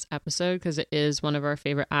villains episode because it is one of our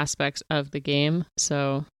favorite aspects of the game.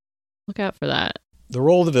 So look out for that. The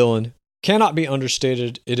role of the villain cannot be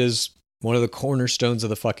understated. It is one of the cornerstones of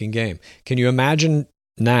the fucking game. Can you imagine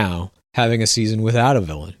now having a season without a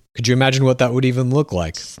villain? Could you imagine what that would even look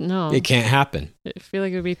like? No. It can't happen. I feel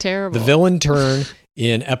like it would be terrible. The villain turn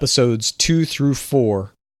in episodes 2 through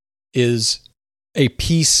 4 is a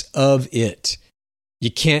piece of it.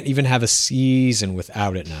 You can't even have a season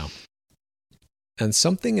without it now. And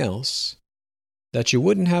something else that you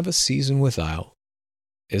wouldn't have a season without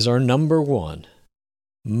is our number one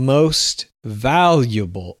most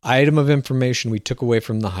valuable item of information we took away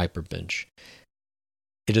from the Hyperbinge.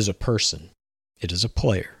 It is a person. It is a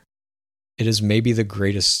player. It is maybe the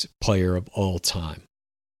greatest player of all time.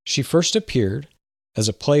 She first appeared as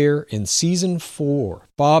a player in season 4.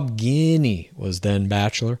 Bob Guiney was then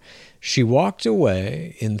Bachelor. She walked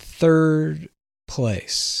away in 3rd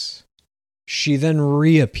place. She then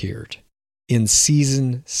reappeared in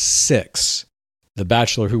season 6. The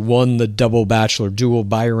Bachelor who won the double Bachelor duel,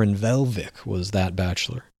 Byron Velvick, was that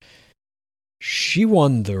Bachelor. She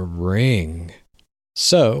won the ring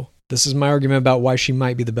So, this is my argument about why she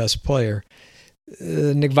might be the best player.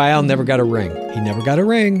 Nick Viall never got a ring. He never got a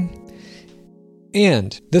ring.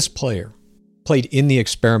 And this player played in the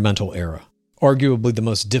experimental era, arguably the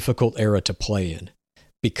most difficult era to play in,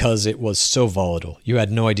 because it was so volatile. You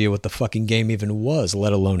had no idea what the fucking game even was,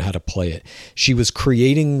 let alone how to play it. She was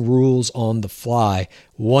creating rules on the fly.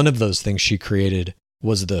 One of those things she created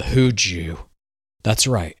was the Hooju. That's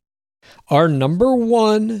right. Our number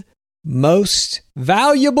one most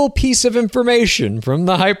valuable piece of information from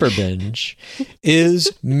the Hyperbinge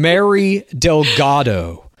is Mary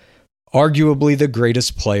Delgado, arguably the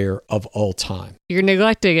greatest player of all time. You're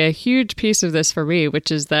neglecting a huge piece of this for me, which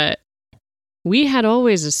is that we had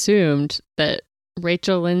always assumed that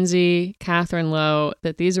Rachel Lindsay, Catherine Lowe,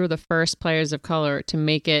 that these were the first players of color to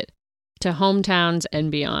make it to hometowns and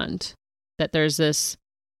beyond. That there's this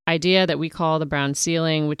idea that we call the brown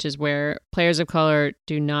ceiling, which is where players of color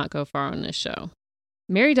do not go far on this show.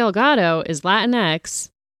 Mary Delgado is Latinx.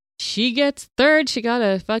 She gets third. She got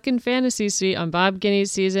a fucking fantasy suite on Bob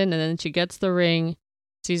Guinea's season, and then she gets the ring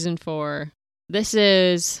season 4. This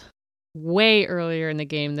is way earlier in the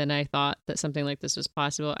game than I thought that something like this was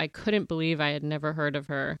possible. I couldn't believe I had never heard of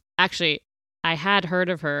her. Actually, I had heard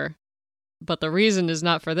of her, but the reason is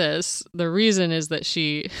not for this. The reason is that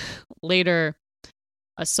she later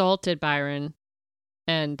assaulted Byron,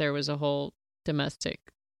 and there was a whole domestic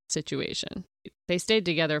situation. They stayed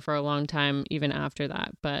together for a long time even after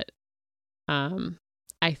that, but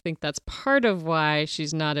I think that's part of why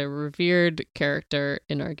she's not a revered character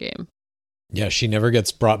in our game. Yeah, she never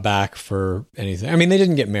gets brought back for anything. I mean, they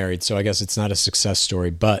didn't get married, so I guess it's not a success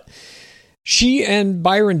story, but she and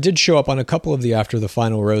Byron did show up on a couple of the After the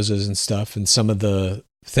Final Roses and stuff, and some of the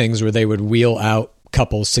things where they would wheel out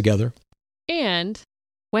couples together. And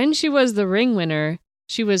when she was the ring winner,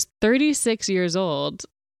 she was 36 years old.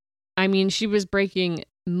 I mean, she was breaking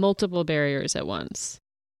multiple barriers at once.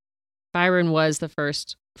 Byron was the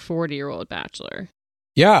first 40-year-old bachelor.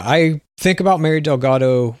 Yeah, I think about Mary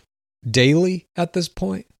Delgado daily at this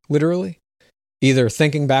point, literally. Either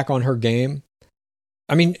thinking back on her game.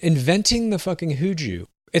 I mean, inventing the fucking Hooju.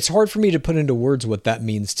 It's hard for me to put into words what that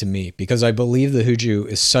means to me, because I believe the Hooju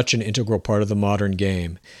is such an integral part of the modern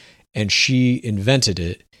game. And she invented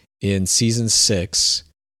it in season 6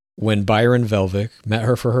 when Byron Velvick met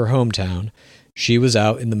her for her hometown. She was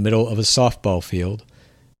out in the middle of a softball field,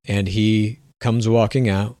 and he comes walking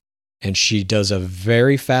out, and she does a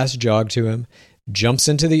very fast jog to him, jumps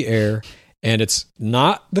into the air, and it's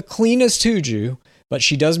not the cleanest Hooju, but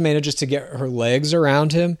she does manage to get her legs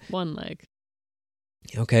around him. One leg.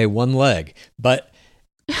 Okay, one leg. But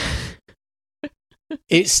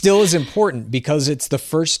it still is important because it's the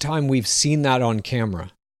first time we've seen that on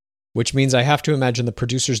camera, which means I have to imagine the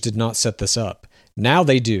producers did not set this up. Now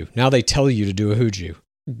they do. Now they tell you to do a Hooju.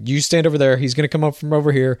 You stand over there. He's going to come up from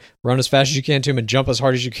over here, run as fast as you can to him, and jump as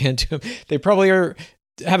hard as you can to him. They probably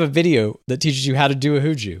have a video that teaches you how to do a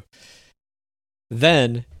Hooju.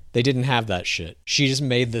 Then they didn't have that shit. She just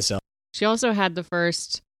made this up. She also had the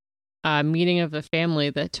first meeting of the family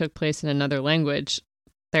that took place in another language.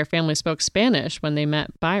 Their family spoke Spanish when they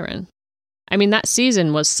met Byron. I mean, that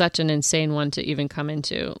season was such an insane one to even come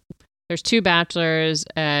into. There's 2 bachelors,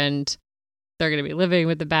 and they're going to be living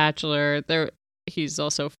with the bachelor. He's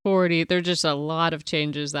also 40. There's just a lot of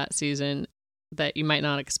changes that season that you might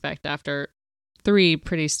not expect after 3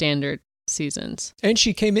 pretty standard seasons. And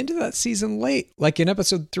she came into that season late, like in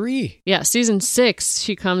episode 3. Yeah, season 6,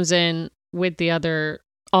 she comes in with the other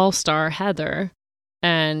all-star Heather,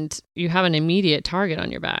 and you have an immediate target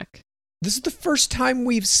on your back. This is the first time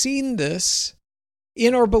we've seen this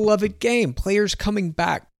in our beloved game. Players coming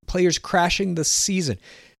back, players crashing the season.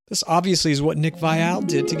 This obviously is what Nick Viall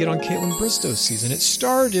did to get on Caitlin Bristow's season. It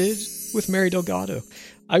started with Mary Delgado.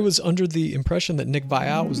 I was under the impression that Nick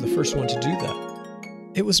Viall was the first one to do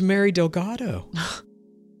that. It was Mary Delgado.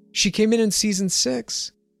 She came in season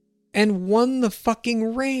 6 and won the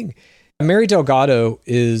fucking ring. Mary Delgado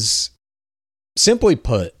is, simply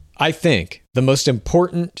put, I think, the most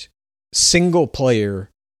important single player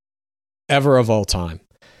ever of all time.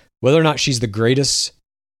 Whether or not she's the greatest,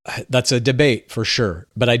 that's a debate for sure.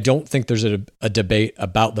 But I don't think there's a debate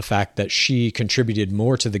about the fact that she contributed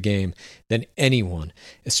more to the game than anyone,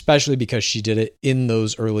 especially because she did it in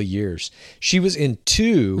those early years. She was in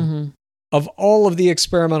 2 of all of the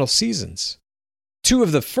experimental seasons. 2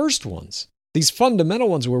 of the first ones. These fundamental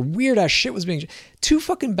ones where weird ass shit was being... 2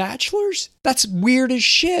 fucking bachelors? That's weird as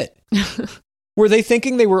shit. Were they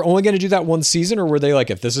thinking they were only going to do that one season, or were they like,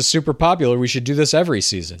 if this is super popular, we should do this every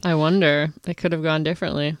season? I wonder. It could have gone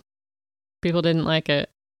differently. People didn't like it.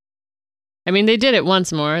 I mean, they did it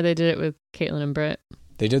once more. They did it with Caitlyn and Britt.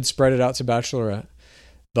 They did spread it out to Bachelorette.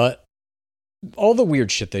 But all the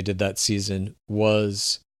weird shit they did that season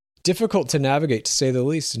was difficult to navigate, to say the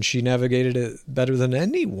least, and she navigated it better than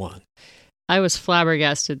anyone. I was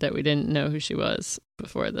flabbergasted that we didn't know who she was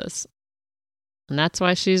before this. And that's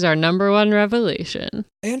why she's our number one revelation.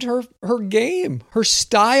 And her game, her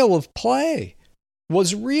style of play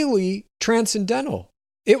was really transcendental.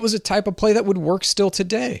 It was a type of play that would work still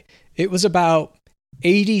today. It was about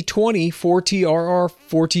 80-20, 4TRR,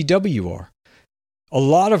 4TWR. A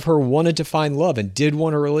lot of her wanted to find love and did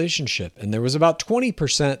want a relationship. And there was about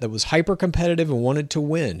 20% that was hyper competitive and wanted to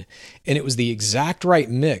win. And it was the exact right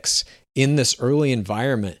mix in this early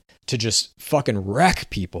environment to just fucking wreck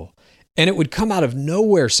people. And it would come out of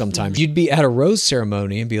nowhere sometimes. You'd be at a rose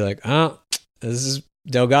ceremony and be like, this is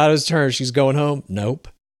Delgado's turn. She's going home. Nope.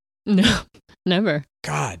 No, never.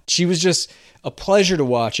 God, she was just a pleasure to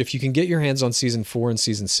watch. If you can get your hands on season 4 and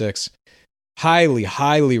season 6, highly,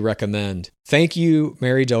 highly recommend. Thank you,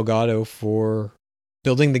 Mary Delgado, for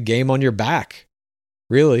building the game on your back.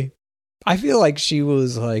 Really. I feel like she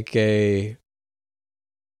was like a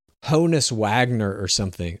Honus Wagner or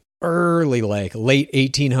something. Early, like late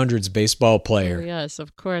 1800s baseball player. Oh, yes,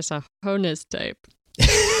 of course, a Honus type.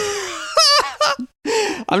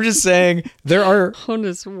 I'm just saying, there are...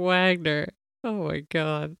 Honus Wagner. Oh, my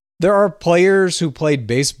God. There are players who played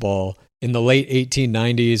baseball in the late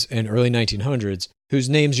 1890s and early 1900s whose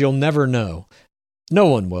names you'll never know. No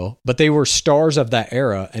one will, but they were stars of that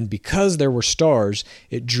era, and because there were stars,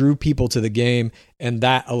 it drew people to the game, and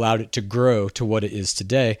that allowed it to grow to what it is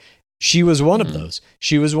today. She was one of those.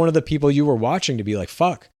 She was one of the people you were watching to be like,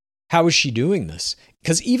 fuck, how is she doing this?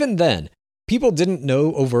 Because even then, people didn't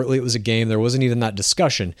know overtly it was a game. There wasn't even that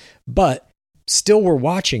discussion, but still we're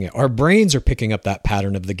watching it. Our brains are picking up that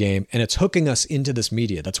pattern of the game, and it's hooking us into this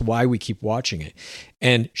media. That's why we keep watching it.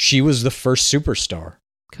 And she was the first superstar.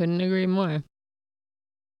 Couldn't agree more.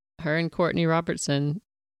 Her and Courtney Robertson,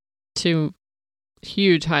 two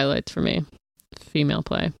huge highlights for me. Female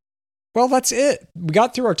play. Well, that's it. We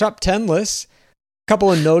got through our top 10 lists. A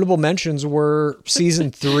couple of notable mentions were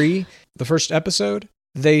season 3, the first episode.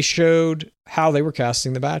 They showed how they were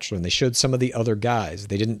casting The Bachelor, and they showed some of the other guys.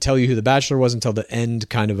 They didn't tell you who The Bachelor was until the end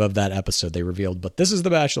kind of that episode. They revealed, but this is The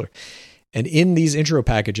Bachelor. And in these intro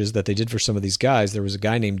packages that they did for some of these guys, there was a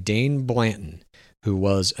guy named Dane Blanton, who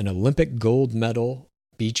was an Olympic gold medal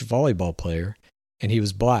beach volleyball player, and he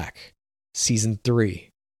was black. Season 3.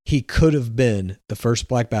 He could have been the first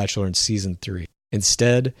black bachelor in season 3.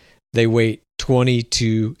 Instead, they wait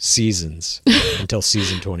 22 seasons until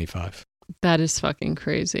season 25. That is fucking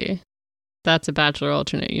crazy. That's a Bachelor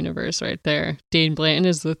alternate universe right there. Dane Blanton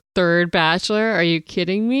is the third Bachelor? Are you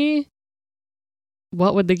kidding me?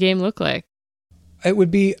 What would the game look like? It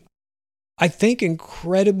would be, I think,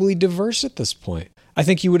 incredibly diverse at this point. I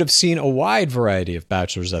think you would have seen a wide variety of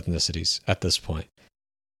Bachelor's ethnicities at this point.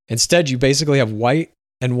 Instead, you basically have white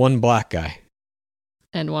and one black guy.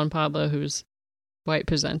 And Juan Pablo, who's white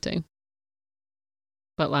presenting,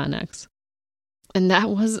 but Latinx. And that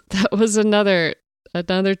was another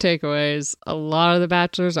takeaways. A lot of the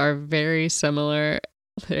Bachelors are very similar.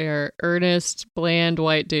 They're earnest, bland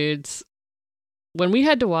white dudes. When we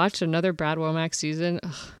had to watch another Brad Womack season,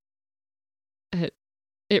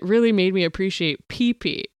 it really made me appreciate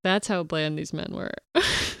Pee-Pee. That's how bland these men were.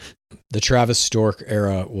 The Travis Stork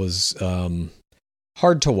era was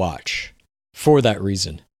hard to watch for that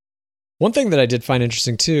reason. One thing that I did find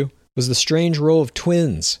interesting too was the strange role of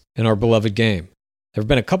twins in our beloved game. There have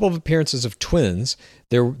been a couple of appearances of twins.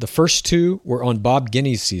 The first 2 were on Bob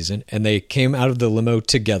Guinea's season, and they came out of the limo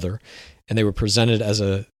together, and they were presented as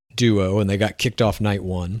a duo, and they got kicked off night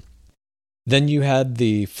 1. Then you had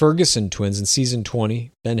the Ferguson twins in season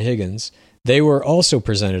 20, Ben Higgins. They were also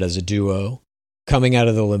presented as a duo, coming out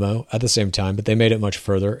of the limo at the same time, but they made it much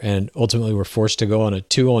further and ultimately were forced to go on a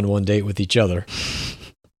 2-on-1 date with each other.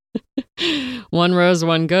 One rose,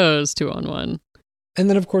 one goes, 2-on-1. And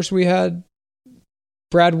then, of course, we had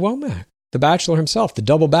Brad Womack, the Bachelor himself, the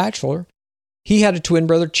double Bachelor. He had a twin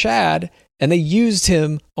brother, Chad, and they used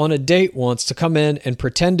him on a date once to come in and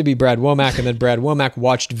pretend to be Brad Womack, and then Brad Womack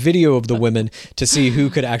watched video of the women to see who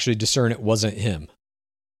could actually discern it wasn't him.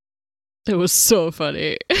 It was so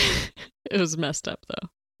funny. It was messed up, though.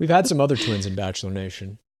 We've had some other twins in Bachelor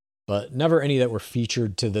Nation, but never any that were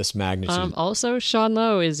featured to this magnitude. Also, Sean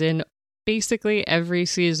Lowe is in basically every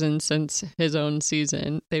season since his own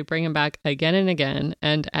season. They bring him back again and again,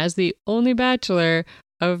 and as the only Bachelor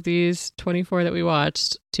of these 24 that we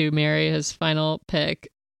watched to marry his final pick,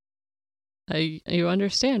 you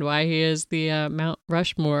understand why he is the Mount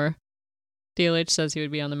Rushmore DLH says he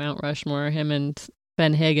would be on the Mount Rushmore, him and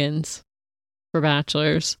Ben Higgins for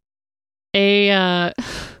Bachelors. A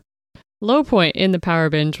low point in the Power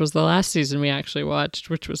Binge was the last season we actually watched,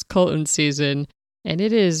 which was Colton's season. And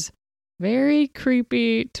it is very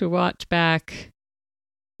creepy to watch back,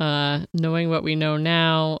 knowing what we know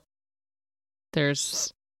now.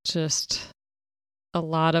 There's just a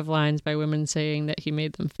lot of lines by women saying that he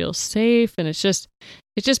made them feel safe. And it just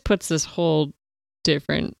puts this whole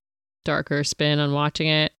different, darker spin on watching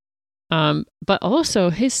it. But also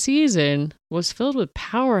his season was filled with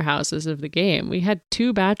powerhouses of the game. We had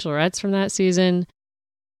 2 bachelorettes from that season.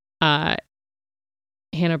 Hannah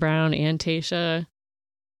Brown and Tayshia,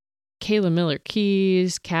 Kayla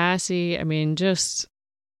Miller-Keys, Cassie. I mean, just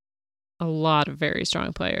a lot of very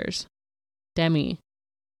strong players. Demi,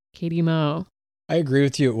 Katie Moe. I agree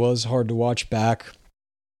with you. It was hard to watch back.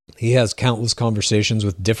 He has countless conversations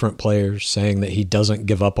with different players saying that he doesn't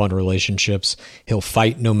give up on relationships. He'll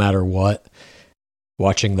fight no matter what.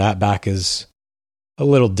 Watching that back is a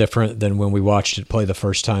little different than when we watched it play the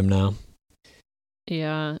first time now.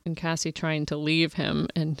 Yeah, and Cassie trying to leave him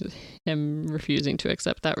and him refusing to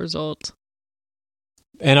accept that result.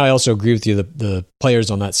 And I also agree with you. The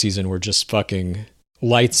players on that season were just fucking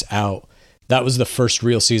lights out. That was the first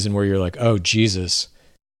real season where you're like, oh, Jesus,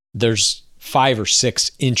 there's 5 or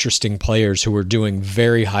 6 interesting players who were doing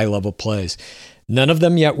very high level plays. None of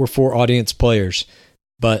them yet were for audience players,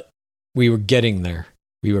 but we were getting there.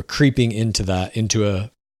 We were creeping into that, into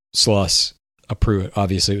a Sluss, a Pruitt.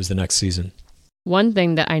 Obviously, it was the next season. One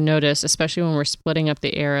thing that I noticed, especially when we're splitting up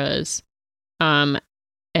the eras, and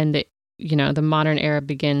the modern era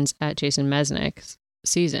begins at Jason Mesnick's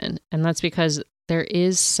season, and that's because there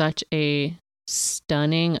is such a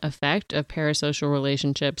stunning effect of parasocial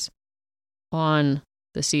relationships on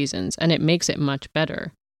the seasons, and it makes it much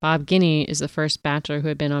better. Bob Guiney is the first bachelor who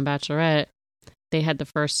had been on Bachelorette. They had the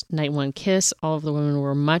first night 1 kiss. All of the women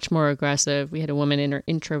were much more aggressive. We had a woman in her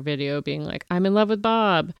intro video being like, I'm in love with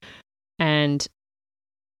Bob. And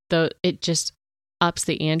it just ups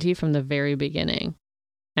the ante from the very beginning.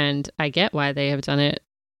 And I get why they have done it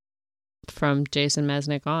from Jason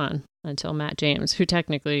Mesnick on until Matt James, who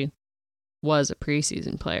technically was a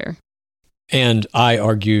preseason player. And I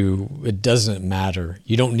argue it doesn't matter.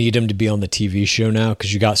 You don't need him to be on the TV show now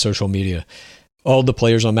because you got social media. All the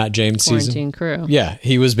players on Matt James' Quarantine season. Crew. Yeah,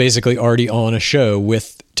 he was basically already on a show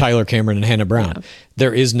with Tyler Cameron and Hannah Brown. Yeah.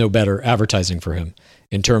 There is no better advertising for him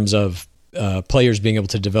in terms of players being able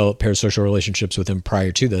to develop parasocial relationships with him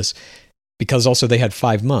prior to this, because also they had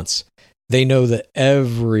 5 months. They know that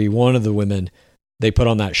every one of the women they put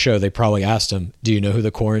on that show, they probably asked him, do you know who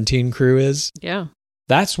the Quarantine Crew is? Yeah.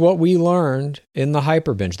 That's what we learned in the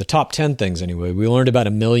Hyper Binge, the top 10 things anyway. We learned about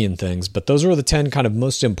 1 million things, but those are the 10 kind of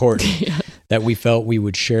most important that we felt we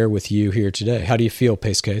would share with you here today. How do you feel,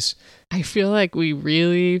 Pace Case? I feel like we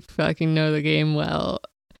really fucking know the game well.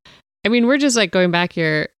 I mean, we're just like going back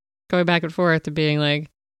and forth to being like,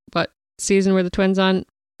 what season were the twins on?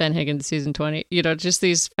 Ben Higgins, season 20. Just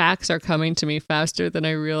these facts are coming to me faster than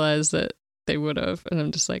I realized that they would have. And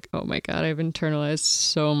I'm just like, oh my God, I've internalized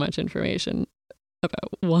so much information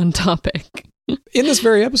about one topic. In this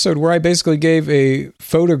very episode where I basically gave a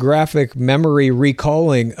photographic memory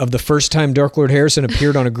recalling of the first time Dark Lord Harrison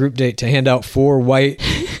appeared on a group date to hand out 4 white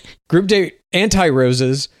group date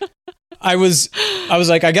anti-roses, I was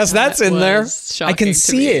like, I guess that's in there. I can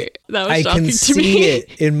see it. I can see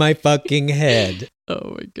it in my fucking head.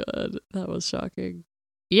 Oh my God, that was shocking.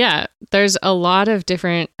 Yeah, there's a lot of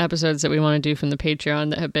different episodes that we want to do from the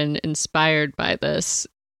Patreon that have been inspired by this.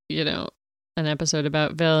 An episode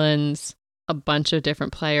about villains, a bunch of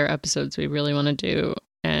different player episodes we really want to do,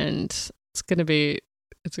 and it's gonna be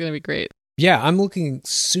great. Yeah, I'm looking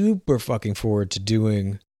super fucking forward to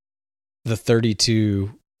doing the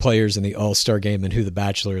 32 players in the All-Star game and who the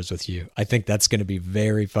Bachelor is with you. I think that's gonna be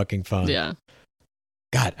very fucking fun. Yeah.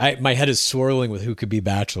 God, my head is swirling with who could be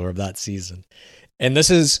Bachelor of that season. And this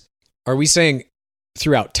is, are we saying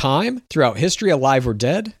throughout time, throughout history, alive or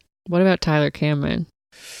dead? What about Tyler Cameron?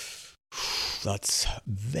 That's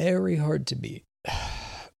very hard to beat.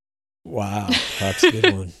 Wow, that's a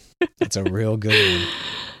good one. That's a real good one.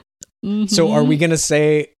 Mm-hmm. So are we going to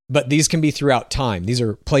say, but these can be throughout time? These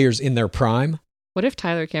are players in their prime? What if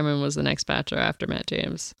Tyler Cameron was the next Bachelor after Matt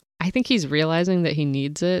James? I think he's realizing that he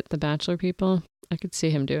needs it, the Bachelor people. I could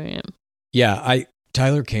see him doing it. Yeah,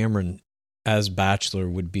 Tyler Cameron as Bachelor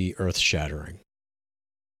would be earth-shattering.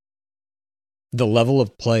 The level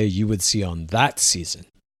of play you would see on that season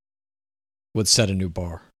would set a new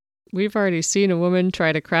bar. We've already seen a woman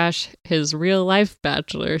try to crash his real-life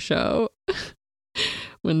Bachelor show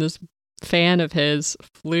when this fan of his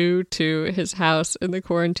flew to his house in the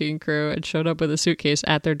quarantine crew and showed up with a suitcase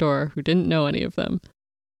at their door who didn't know any of them.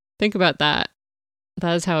 Think about that.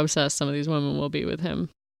 That is how obsessed some of these women will be with him.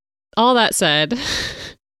 All that said,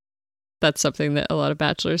 that's something that a lot of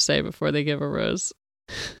bachelors say before they give a rose.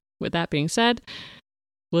 With that being said,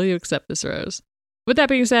 will you accept this rose? With that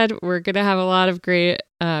being said, we're going to have a lot of great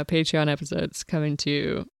Patreon episodes coming to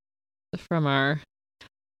you from our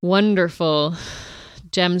wonderful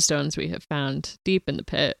gemstones we have found deep in the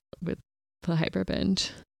pit with the Hyper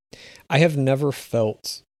Binge. I have never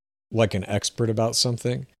felt like an expert about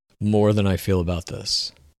something more than I feel about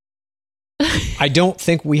this. I don't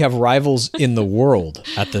think we have rivals in the world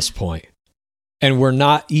at this point, and we're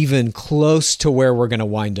not even close to where we're going to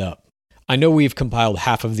wind up. I know we've compiled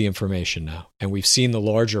half of the information now, and we've seen the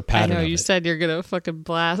larger pattern. I know, you of it. said you're going to fucking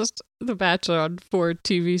blast The Bachelor on 4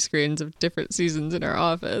 TV screens of different seasons in our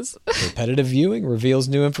office. Repetitive viewing reveals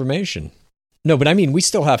new information. No, but I mean, we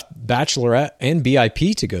still have Bachelorette and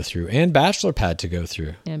BIP to go through, and Bachelor Pad to go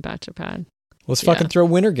through. And Bachelor Pad. Let's fucking throw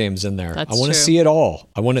Winter Games in there. That's I want to true. see it all.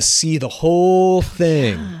 I want to see the whole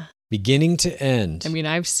thing, beginning to end. I mean,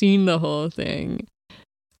 I've seen the whole thing,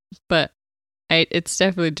 but it's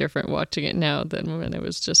definitely different watching it now than when I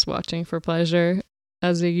was just watching for pleasure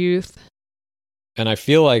as a youth. And I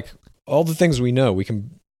feel like all the things we know, we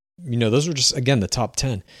can, those are just, again, the top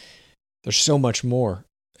 10. There's so much more,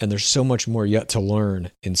 and there's so much more yet to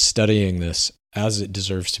learn in studying this as it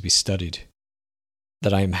deserves to be studied,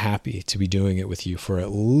 that I am happy to be doing it with you for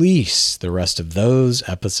at least the rest of those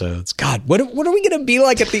episodes. God, what are we going to be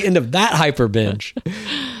like at the end of that Hyper Binge?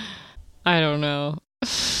 I don't know.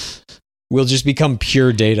 We'll just become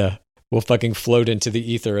pure data. We'll fucking float into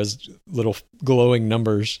the ether as little glowing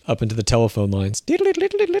numbers up into the telephone lines. We'll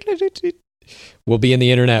be in the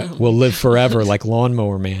internet. We'll live forever like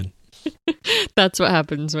Lawnmower Man. That's what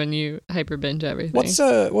happens when you hyper binge everything. What's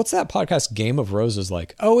that podcast Game of Roses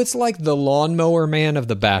like? Oh, it's like the Lawnmower Man of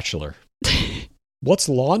The Bachelor. What's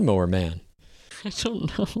Lawnmower Man? I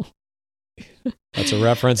don't know. That's a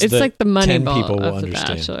reference It's that like the 10 Moneyball people will of The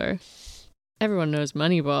understand. Bachelor. Everyone knows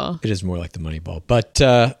Moneyball. It is more like the Moneyball. But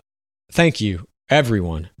thank you,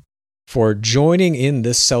 everyone, for joining in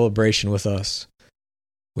this celebration with us.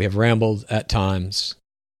 We have rambled at times,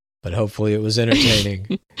 but hopefully it was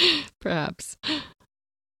entertaining. Perhaps.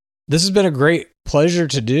 This has been a great pleasure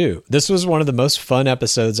to do. This was one of the most fun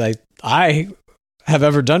episodes I have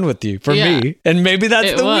ever done with you, for me. And maybe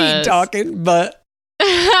that's the weed talking, but...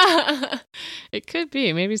 It could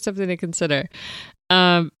be. Maybe something to consider.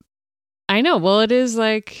 I know. Well, it is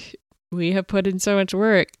like we have put in so much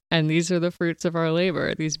work, and these are the fruits of our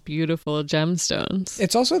labor, these beautiful gemstones.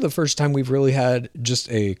 It's also the first time we've really had just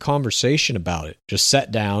a conversation about it. Just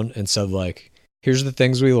sat down and said, like, here's the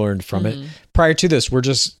things we learned from it. Prior to this, we're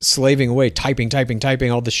just slaving away, typing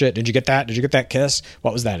all the shit. Did you get that? Did you get that kiss?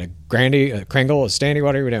 What was that? A Grandy, a Kringle, a Standy?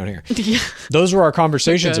 What are we doing here? Yeah. Those were our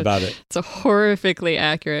conversations about it. It's a horrifically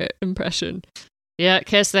accurate impression. Yeah,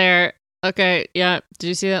 kiss there. Okay, yeah. Did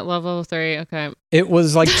you see that level 3? Okay. It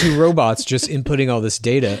was like two robots just inputting all this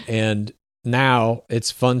data, and now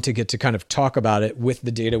it's fun to get to kind of talk about it with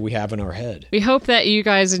the data we have in our head. We hope that you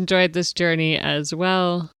guys enjoyed this journey as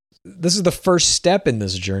well. This is the first step in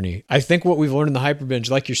this journey. I think what we've learned in the Hyper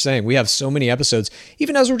Binge, like you're saying, we have so many episodes.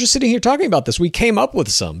 Even as we're just sitting here talking about this, we came up with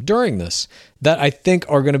some during this that I think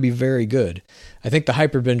are going to be very good. I think the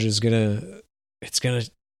Hyper Binge is going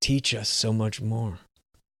to teach us so much more.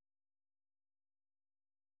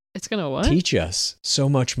 It's going to what? Teach us so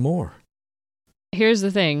much more. Here's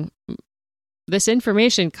the thing. This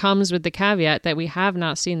information comes with the caveat that we have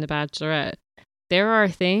not seen The Bachelorette. There are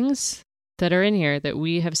things that are in here that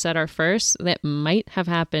we have said are first that might have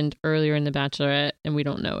happened earlier in The Bachelorette, and we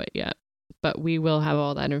don't know it yet. But we will have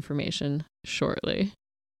all that information shortly.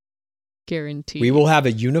 Guaranteed. We will have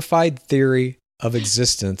a unified theory of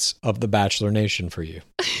existence of the Bachelor Nation for you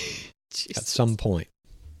at some point.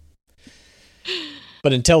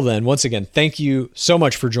 But until then, once again, thank you so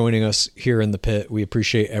much for joining us here in the pit. We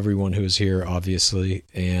appreciate everyone who is here, obviously,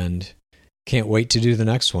 and can't wait to do the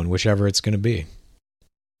next one, whichever it's going to be.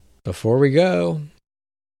 Before we go,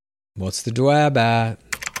 what's the dwab at?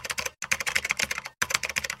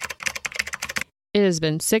 It has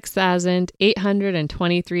been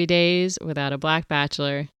 6,823 days without a Black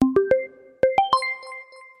Bachelor.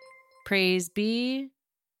 Praise be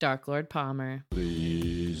Dark Lord Palmer.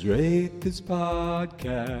 Please rate this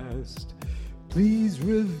podcast. Please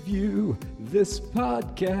review this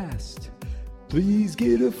podcast. Please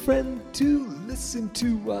get a friend to listen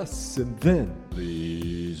to us. And then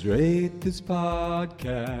please rate this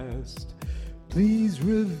podcast. Please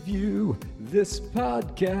review this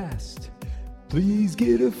podcast. Please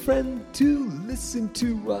get a friend to listen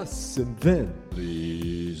to us, and then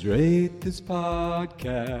please rate this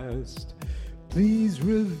podcast. Please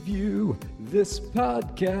review this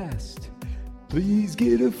podcast. Please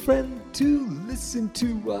get a friend to listen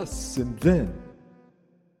to us, and then